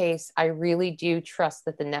this case, I really do trust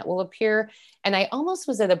that the net will appear. And I almost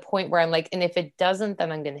was at a point where I'm like, and if it doesn't,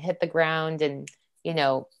 then I'm going to hit the ground and,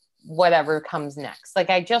 whatever comes next.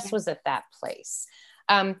 Like I just was at that place.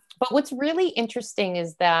 But what's really interesting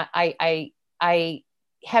is that I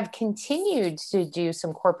have continued to do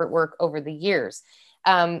some corporate work over the years,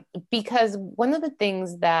 because one of the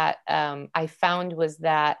things that I found was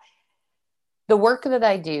that the work that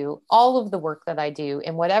I do, all of the work that I do,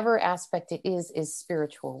 in whatever aspect it is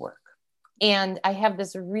spiritual work. And I have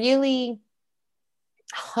this really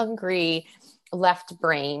hungry left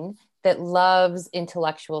brain that loves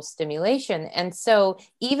intellectual stimulation. And so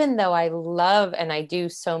even though I love and I do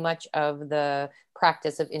so much of the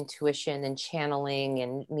practice of intuition and channeling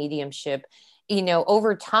and mediumship,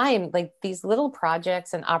 over time, like these little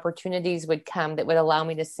projects and opportunities would come that would allow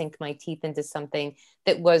me to sink my teeth into something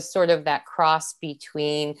that was sort of that cross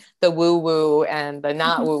between the woo woo and the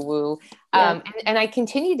not woo woo. And I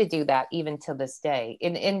continue to do that even to this day.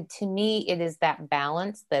 And to me, it is that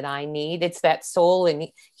balance that I need. It's that soul and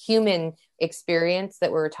human experience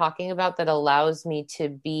that we're talking about that allows me to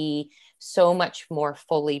be so much more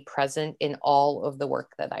fully present in all of the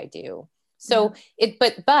work that I do. So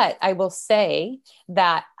but I will say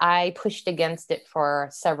that I pushed against it for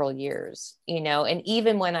several years, and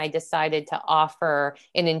even when I decided to offer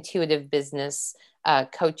an intuitive business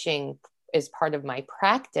coaching as part of my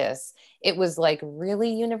practice, it was like,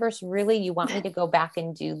 really, universe, really, you want me to go back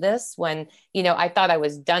and do this when, I thought I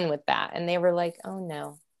was done with that. And they were like, oh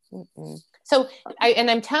no. Mm-mm. So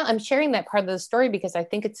I'm sharing that part of the story because I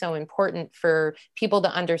think it's so important for people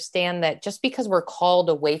to understand that just because we're called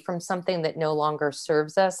away from something that no longer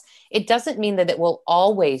serves us, it doesn't mean that it will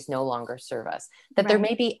always no longer serve us, that there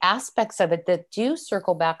may be aspects of it that do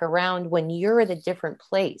circle back around when you're at a different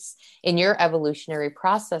place in your evolutionary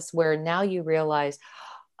process, where now you realize,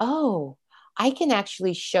 oh, I can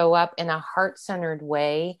actually show up in a heart-centered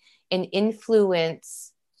way and influence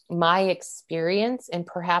my experience and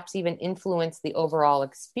perhaps even influence the overall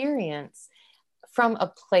experience from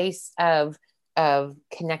a place of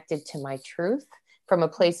connected to my truth, from a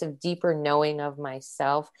place of deeper knowing of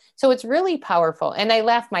myself. So it's really powerful. And I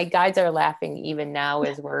laugh, my guides are laughing even now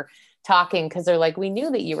as we're talking, because they're like, we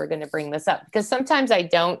knew that you were going to bring this up, because sometimes I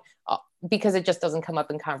don't, because it just doesn't come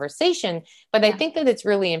up in conversation. But I think that it's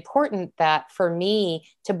really important that for me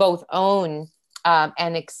to both own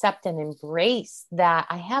and accept and embrace that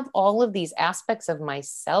I have all of these aspects of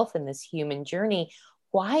myself in this human journey.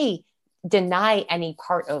 Why deny any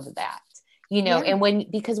part of that?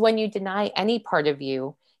 And because when you deny any part of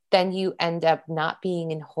you, then you end up not being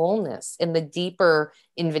in wholeness in the deeper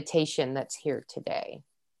invitation that's here today.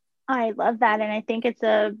 I love that. And I think it's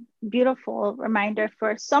a beautiful reminder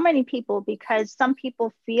for so many people, because some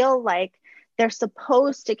people feel like they're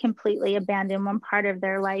supposed to completely abandon one part of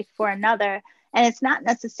their life for another. And it's not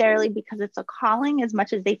necessarily because it's a calling as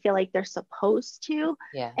much as they feel like they're supposed to.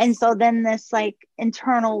 Yes. And so then this like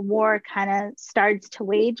internal war kind of starts to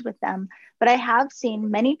wage with them. But I have seen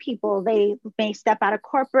many people, they may step out of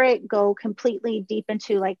corporate, go completely deep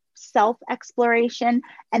into like self-exploration,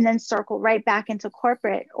 and then circle right back into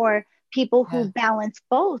corporate, or people who balance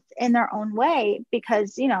both in their own way,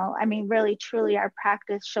 because, really, truly our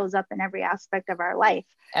practice shows up in every aspect of our life.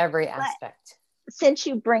 Every aspect. Since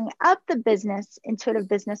you bring up the intuitive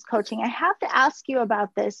business coaching, I have to ask you about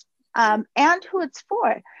this and who it's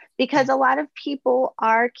for, because a lot of people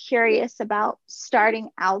are curious about starting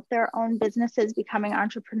out their own businesses, becoming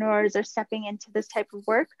entrepreneurs, or stepping into this type of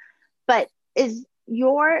work. But is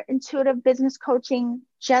your intuitive business coaching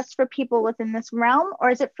just for people within this realm, or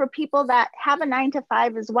is it for people that have a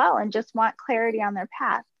 9-to-5 as well and just want clarity on their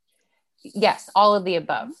path? Yes, all of the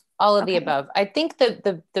above. All of the above. I think that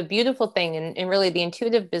the beautiful thing and really the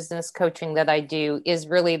intuitive business coaching that I do is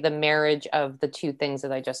really the marriage of the two things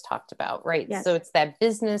that I just talked about, right? Yes. So it's that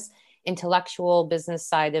intellectual business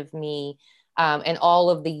side of me, and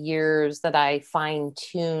all of the years that I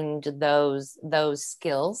fine-tuned those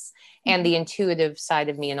skills, and the intuitive side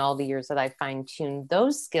of me and all the years that I fine-tuned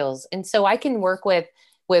those skills. And so I can work with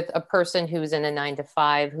with a person who's in a 9 to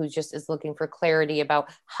 5, who just is looking for clarity about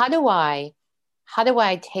how do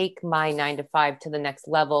I take my 9 to 5 to the next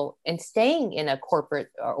level and staying in a corporate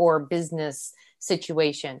or business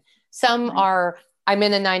situation. Some are, I'm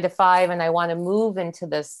in a 9 to 5 and I want to move into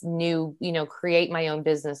this new, create my own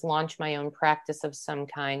business, launch my own practice of some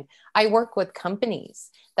kind. I work with companies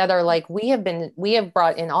that are like, we have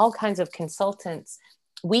brought in all kinds of consultants.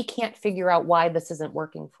 We can't figure out why this isn't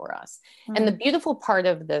working for us. And the beautiful part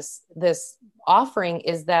of this offering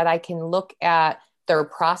is that I can look at their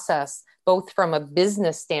process, both from a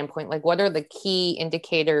business standpoint, like what are the key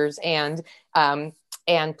indicators and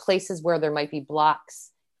places where there might be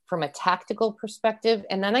blocks from a tactical perspective.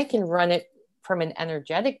 And then I can run it from an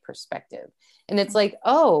energetic perspective. And it's like,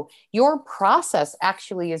 oh, your process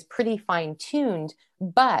actually is pretty fine-tuned,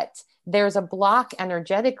 but there's a block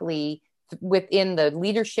energetically within the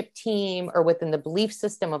leadership team or within the belief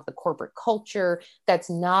system of the corporate culture that's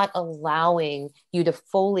not allowing you to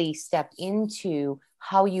fully step into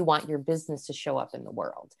how you want your business to show up in the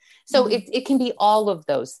world. So it can be all of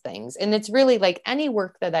those things. And it's really like any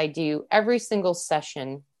work that I do, every single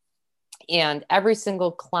session and every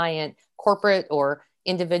single client, corporate or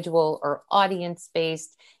individual or audience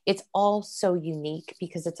based, it's all so unique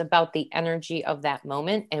because it's about the energy of that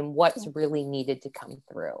moment and what's really needed to come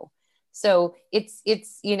through. So it's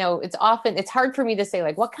hard for me to say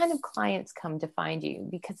like, what kind of clients come to find you?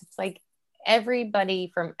 Because it's like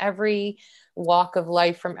everybody from every walk of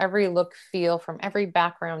life, from every look, feel, from every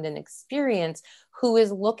background and experience who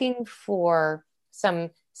is looking for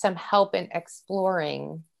some help in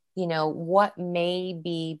exploring, what may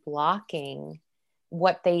be blocking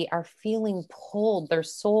what they are feeling pulled, their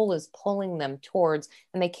soul is pulling them towards,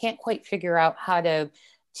 and they can't quite figure out how to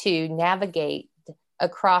navigate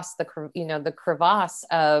across the crevasse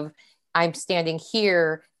of I'm standing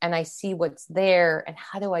here and I see what's there and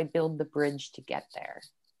how do I build the bridge to get there?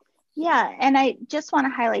 Yeah. And I just want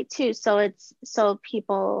to highlight too, so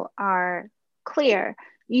people are clear.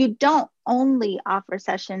 You don't only offer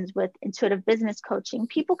sessions with intuitive business coaching.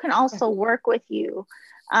 People can also work with you,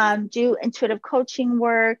 do intuitive coaching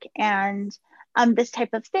work and this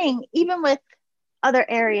type of thing, even with other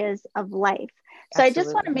areas of life. So Absolutely. I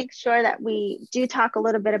just want to make sure that we do talk a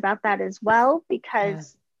little bit about that as well,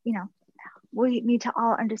 because, we need to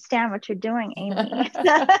all understand what you're doing, Amy.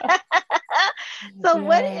 So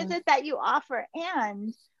what is it that you offer?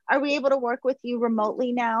 And are we able to work with you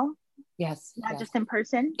remotely now? Yes. Not just in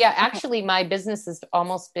person? Yeah, actually, my business has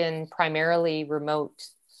almost been primarily remote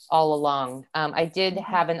all along. I did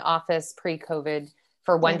have an office pre-COVID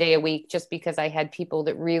for one day a week, just because I had people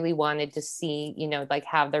that really wanted to see, like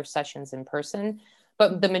have their sessions in person.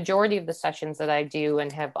 But the majority of the sessions that I do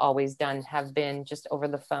and have always done have been just over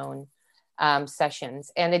the phone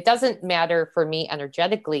sessions. And it doesn't matter for me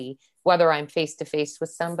energetically, whether I'm face-to-face with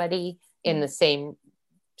somebody in the same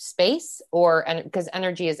space because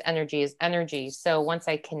energy is energy. So once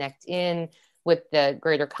I connect in with the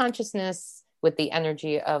greater consciousness, with the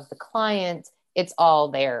energy of the client, it's all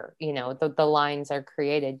there. The lines are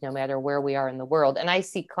created no matter where we are in the world. And I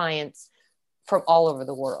see clients from all over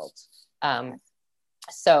the world.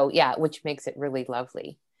 Which makes it really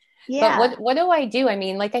lovely. Yeah. But what do I do? I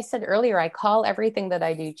mean, like I said earlier, I call everything that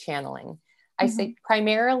I do channeling. I say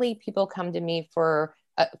primarily people come to me for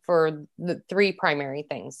the 3 primary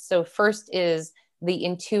things. So first is the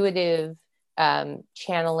intuitive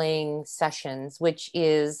channeling sessions, which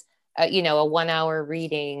is a 1-hour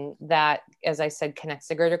reading that, as I said, connects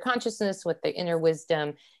the greater consciousness with the inner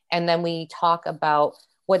wisdom. And then we talk about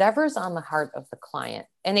whatever's on the heart of the client.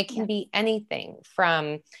 And it can be anything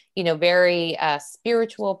from, very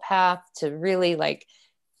spiritual path to really like,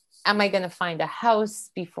 am I going to find a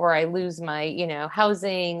house before I lose my,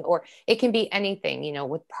 housing? Or it can be anything,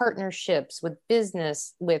 with partnerships, with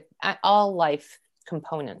business, with all life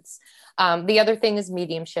components. The other thing is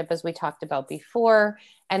mediumship, as we talked about before.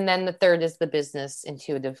 And then the third is the business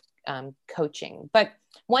intuitive coaching. But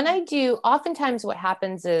when I do, oftentimes what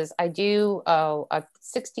happens is I do a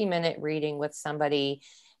 60-minute reading with somebody,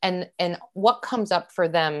 and what comes up for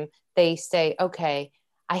them, they say, okay,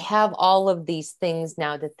 I have all of these things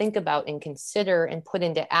now to think about and consider and put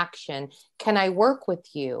into action. Can I work with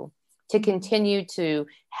you to continue to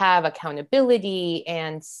have accountability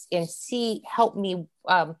and help me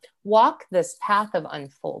walk this path of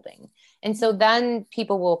unfolding? And so then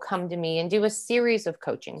people will come to me and do a series of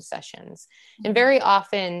coaching sessions. And very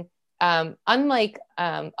often, unlike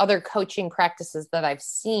other coaching practices that I've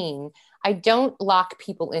seen, I don't lock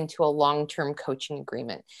people into a long-term coaching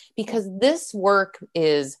agreement, because this work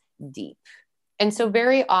is deep And so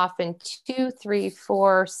very often 2, 3,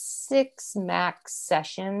 4, 6 max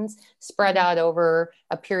sessions spread out over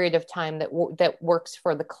a period of time that works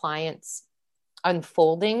for the client's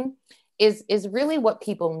unfolding is really what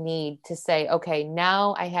people need to say, okay,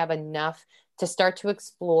 now I have enough to start to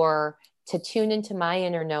explore, to tune into my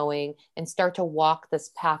inner knowing and start to walk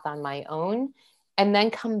this path on my own, and then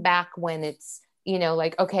come back when it's,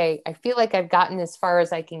 like, okay, I feel like I've gotten as far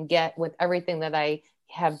as I can get with everything that I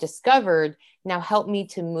have discovered. Now help me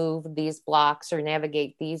to move these blocks or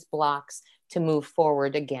navigate these blocks to move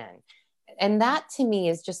forward again. And that to me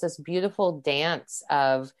is just this beautiful dance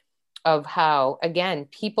of how, again,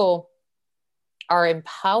 people are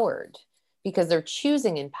empowered because they're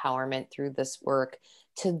choosing empowerment through this work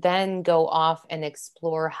to then go off and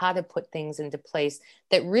explore how to put things into place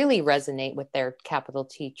that really resonate with their capital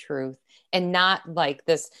T truth, and not like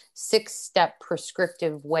this 6-step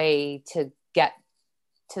prescriptive way to get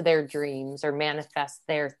to their dreams or manifest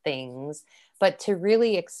their things, but to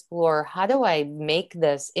really explore, how do I make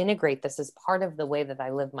this, integrate this as part of the way that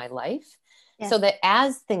I live my life? Yes. So that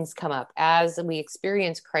as things come up, as we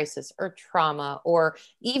experience crisis or trauma, or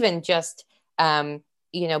even just,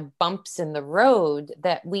 bumps in the road,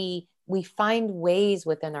 that we find ways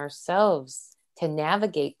within ourselves to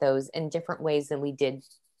navigate those in different ways than we did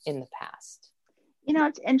in the past.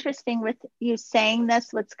 It's interesting with you saying this,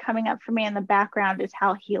 what's coming up for me in the background is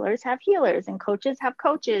how healers have healers and coaches have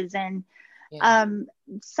coaches. And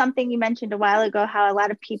something you mentioned a while ago, how a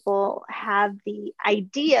lot of people have the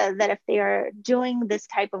idea that if they are doing this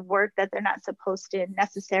type of work that they're not supposed to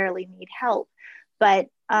necessarily need help. But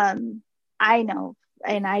I know,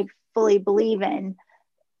 and I fully believe in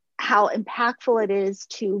how impactful it is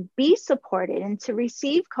to be supported and to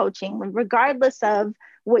receive coaching, regardless of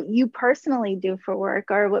what you personally do for work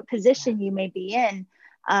or what position you may be in.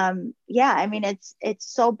 It's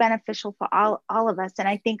so beneficial for all of us. And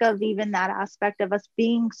I think of even that aspect of us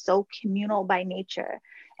being so communal by nature,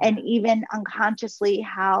 and even unconsciously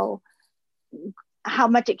how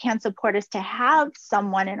much it can support us to have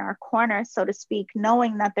someone in our corner, so to speak,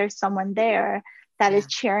 knowing that there's someone there that is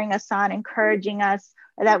cheering us on, encouraging us,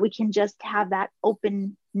 or that we can just have that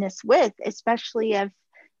openness with, especially if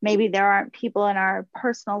maybe there aren't people in our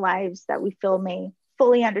personal lives that we feel may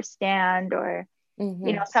fully understand, or,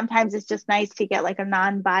 sometimes it's just nice to get like a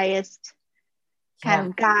non-biased kind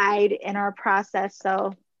of guide in our process.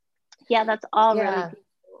 So that's all really beautiful.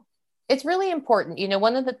 It's really important.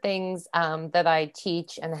 One of the things that I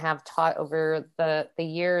teach and have taught over the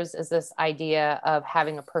years is this idea of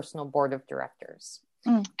having a personal board of directors.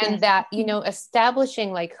 And that,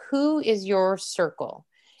 establishing like, who is your circle?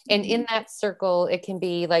 And in that circle, it can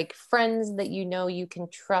be like friends that you can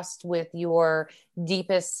trust with your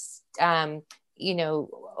deepest,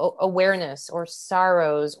 awareness or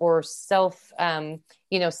sorrows or self-loss.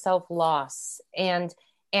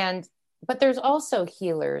 But there's also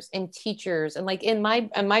healers and teachers. And like in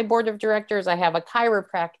my board of directors, I have a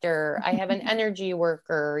chiropractor, I have an energy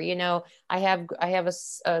worker, I have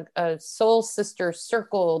a soul sister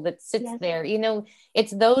circle that sits there.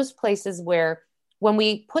 It's those places where when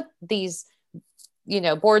we put these,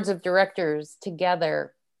 boards of directors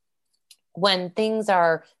together, when things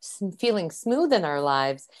are feeling smooth in our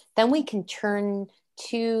lives, then we can turn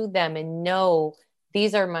to them and know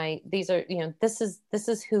this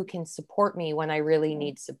is who can support me when I really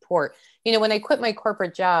need support. When I quit my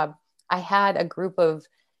corporate job, I had a group of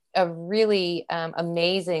really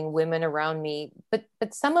amazing women around me,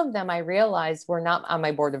 but some of them I realized were not on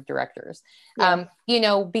my board of directors,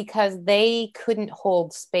 because they couldn't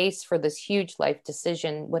hold space for this huge life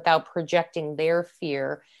decision without projecting their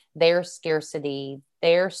fear, their scarcity,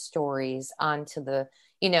 their stories onto the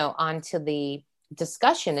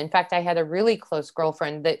discussion. In fact, I had a really close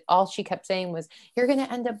girlfriend that all she kept saying was, you're going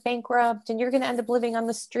to end up bankrupt and you're going to end up living on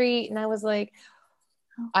the street. And I was like,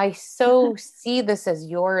 I so see this as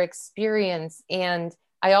your experience. And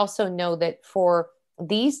I also know that for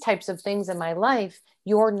these types of things in my life,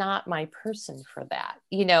 you're not my person for that,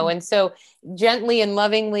 and so gently and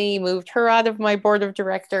lovingly moved her out of my board of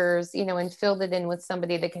directors, and filled it in with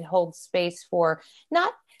somebody that can hold space for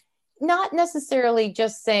not necessarily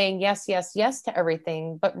just saying yes, yes, yes to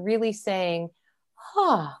everything, but really saying,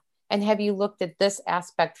 and have you looked at this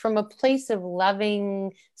aspect from a place of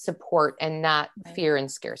loving support and not fear and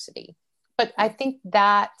scarcity? But I think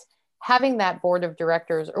that having that board of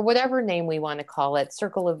directors, or whatever name we want to call it,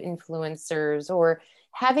 circle of influencers, or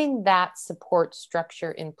having that support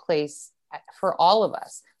structure in place for all of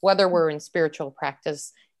us, whether we're in spiritual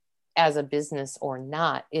practice as a business or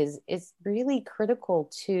not, is really critical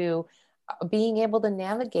to being able to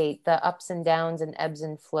navigate the ups and downs and ebbs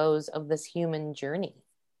and flows of this human journey.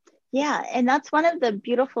 Yeah, and that's one of the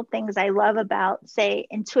beautiful things I love about, say,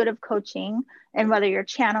 intuitive coaching, and whether you're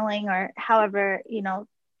channeling or however,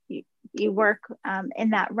 you work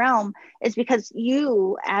in that realm, is because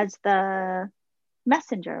you, as the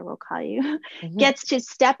messenger, we'll call you, gets to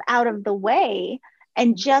step out of the way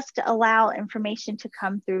and just allow information to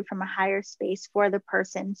come through from a higher space for the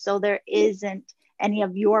person. So there isn't any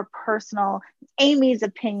of your personal Amy's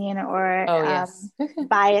opinion or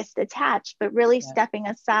bias attached, but really stepping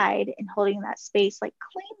aside and holding that space like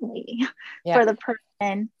cleanly for the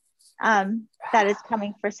person that is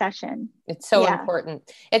coming for session. It's so important.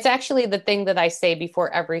 It's actually the thing that I say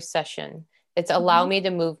before every session. It's allow me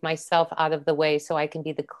to move myself out of the way so I can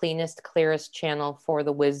be the cleanest, clearest channel for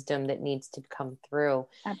the wisdom that needs to come through.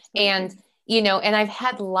 Absolutely. And, and I've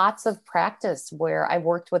had lots of practice where I've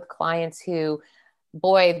worked with clients who,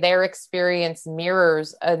 boy, their experience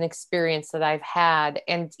mirrors an experience that I've had.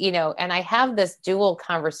 And, and I have this dual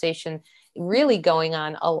conversation really going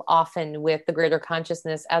on often with the greater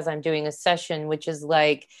consciousness as I'm doing a session, which is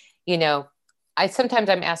like, sometimes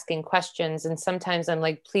I'm asking questions, and sometimes I'm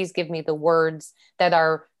like, please give me the words that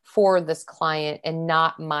are for this client and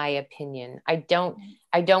not my opinion. I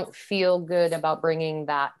don't feel good about bringing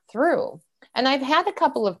that through. And I've had a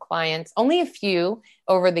couple of clients, only a few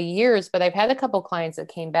over the years, but I've had a couple of clients that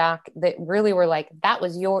came back that really were like,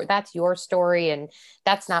 that's your story, and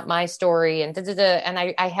that's not my story. And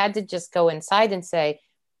and I had to just go inside and say,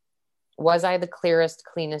 was I the clearest,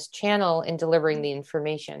 cleanest channel in delivering the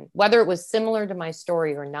information, whether it was similar to my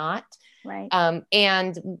story or not? Right.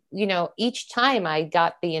 And, each time I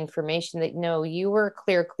got the information that, no, you were a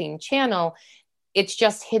clear, clean channel, it's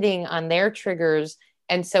just hitting on their triggers.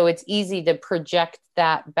 And so it's easy to project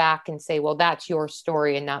that back and say, well, that's your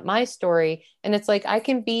story and not my story. And it's like, I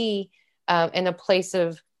can be in a place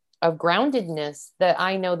of groundedness that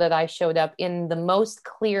I know that I showed up in the most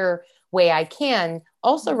clear way I can,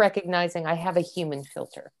 also recognizing I have a human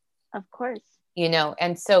filter. Of course.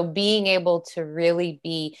 And so being able to really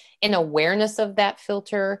be in awareness of that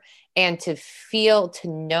filter and to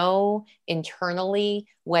know internally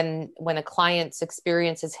when a client's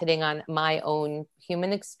experience is hitting on my own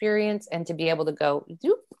human experience, and to be able to go,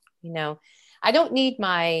 I don't need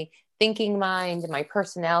my thinking mind, my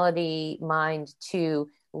personality mind to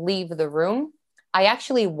leave the room. I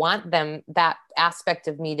actually want that aspect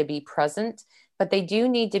of me to be present, but they do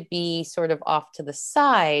need to be sort of off to the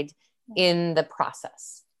side in the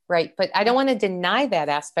process, right? But I don't want to deny that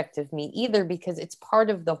aspect of me either, because it's part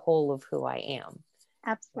of the whole of who I am.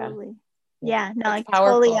 Absolutely. Yeah, no, it's I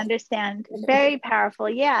totally understand. Very powerful.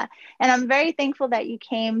 Yeah. And I'm very thankful that you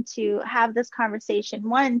came to have this conversation,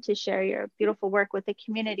 one, to share your beautiful work with the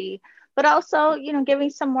community, but also, giving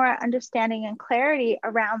some more understanding and clarity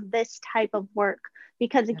around this type of work.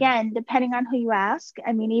 Because again, depending on who you ask,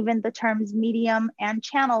 I mean, even the terms medium and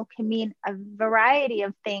channel can mean a variety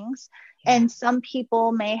of things. Yeah. And some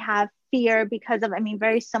people may have fear because of,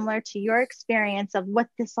 very similar to your experience of what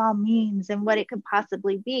this all means and what it could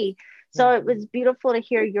possibly be. So it was beautiful to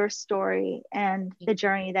hear your story and the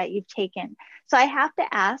journey that you've taken. So I have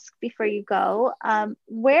to ask before you go,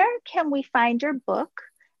 where can we find your book?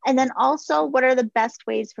 And then also, what are the best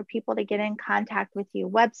ways for people to get in contact with you?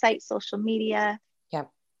 Website, social media? Yeah,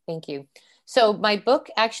 thank you. So my book,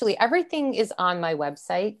 actually, everything is on my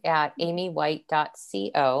website at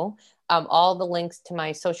amywhite.co. All the links to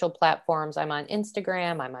my social platforms. I'm on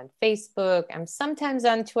Instagram, I'm on Facebook, I'm sometimes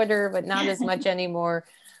on Twitter, but not as much anymore.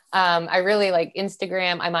 I really like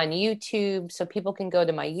Instagram. I'm on YouTube, so people can go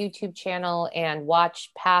to my YouTube channel and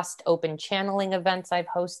watch past open channeling events I've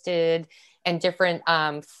hosted, and different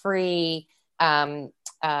free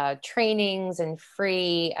trainings and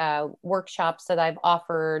free workshops that I've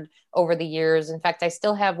offered over the years. In fact, I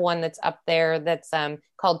still have one that's up there that's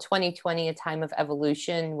called 2020, A Time of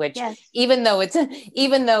Evolution, which even though it's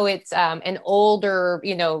an older,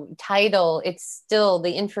 title, it's still,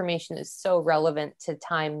 the information is so relevant to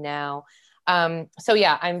time now. So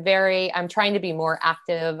yeah, I'm trying to be more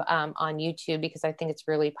active on YouTube, because I think it's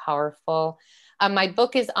really powerful. My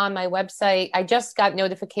book is on my website. I just got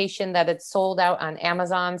notification that it's sold out on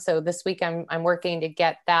Amazon. So this week I'm working to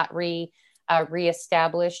get that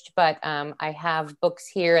reestablished. But I have books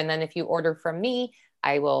here. And then if you order from me,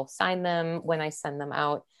 I will sign them when I send them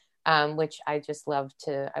out, which I just love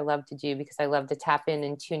to do, because I love to tap in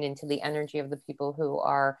and tune into the energy of the people who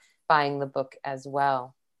are buying the book as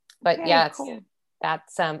well. But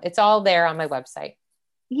it's all there on my website.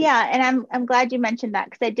 Yeah, and I'm glad you mentioned that,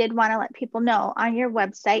 because I did want to let people know on your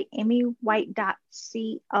website,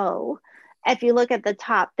 amywhite.co, if you look at the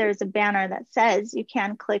top, there's a banner that says you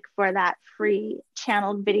can click for that free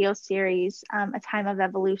channeled video series, A Time of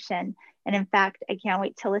Evolution. And in fact, I can't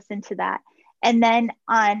wait to listen to that. And then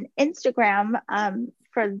on Instagram,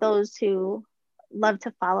 for those who love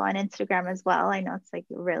to follow on Instagram as well, I know it's like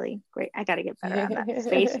really great. I got to get better on that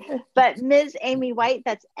space. But Ms. Amy White,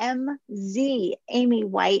 that's MZ Amy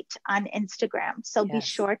White on Instagram. So yes, be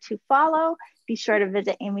sure to follow. Be sure to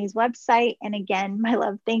visit Amy's website. And again, my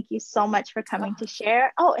love, thank you so much for coming to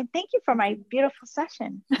share. Oh, and thank you for my beautiful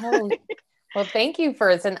session. Oh, well, thank you for,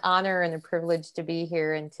 it's an honor and a privilege to be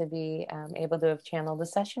here and to be able to have channeled the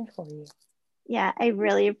session for you. Yeah, I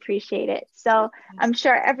really appreciate it. So I'm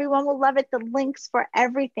sure everyone will love it. The links for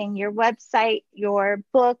everything, your website, your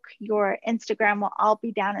book, your Instagram will all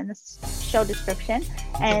be down in the show description.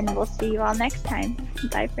 And we'll see you all next time.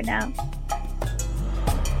 Bye for now.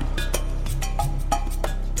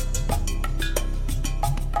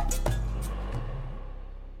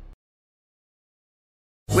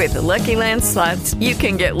 With the Lucky Land Slots, you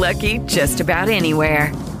can get lucky just about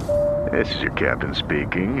anywhere. This is your captain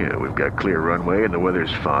speaking. We've got clear runway and the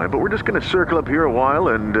weather's fine, but we're just going to circle up here a while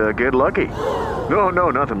and get lucky. No,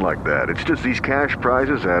 nothing like that. It's just these cash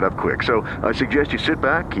prizes add up quick. So I suggest you sit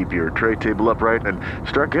back, keep your tray table upright, and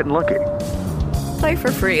start getting lucky. Play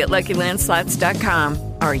for free at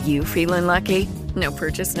LuckyLandSlots.com. Are you feeling lucky? No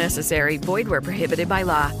purchase necessary. Void where prohibited by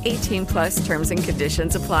law. 18+ terms and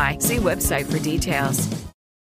conditions apply. See website for details.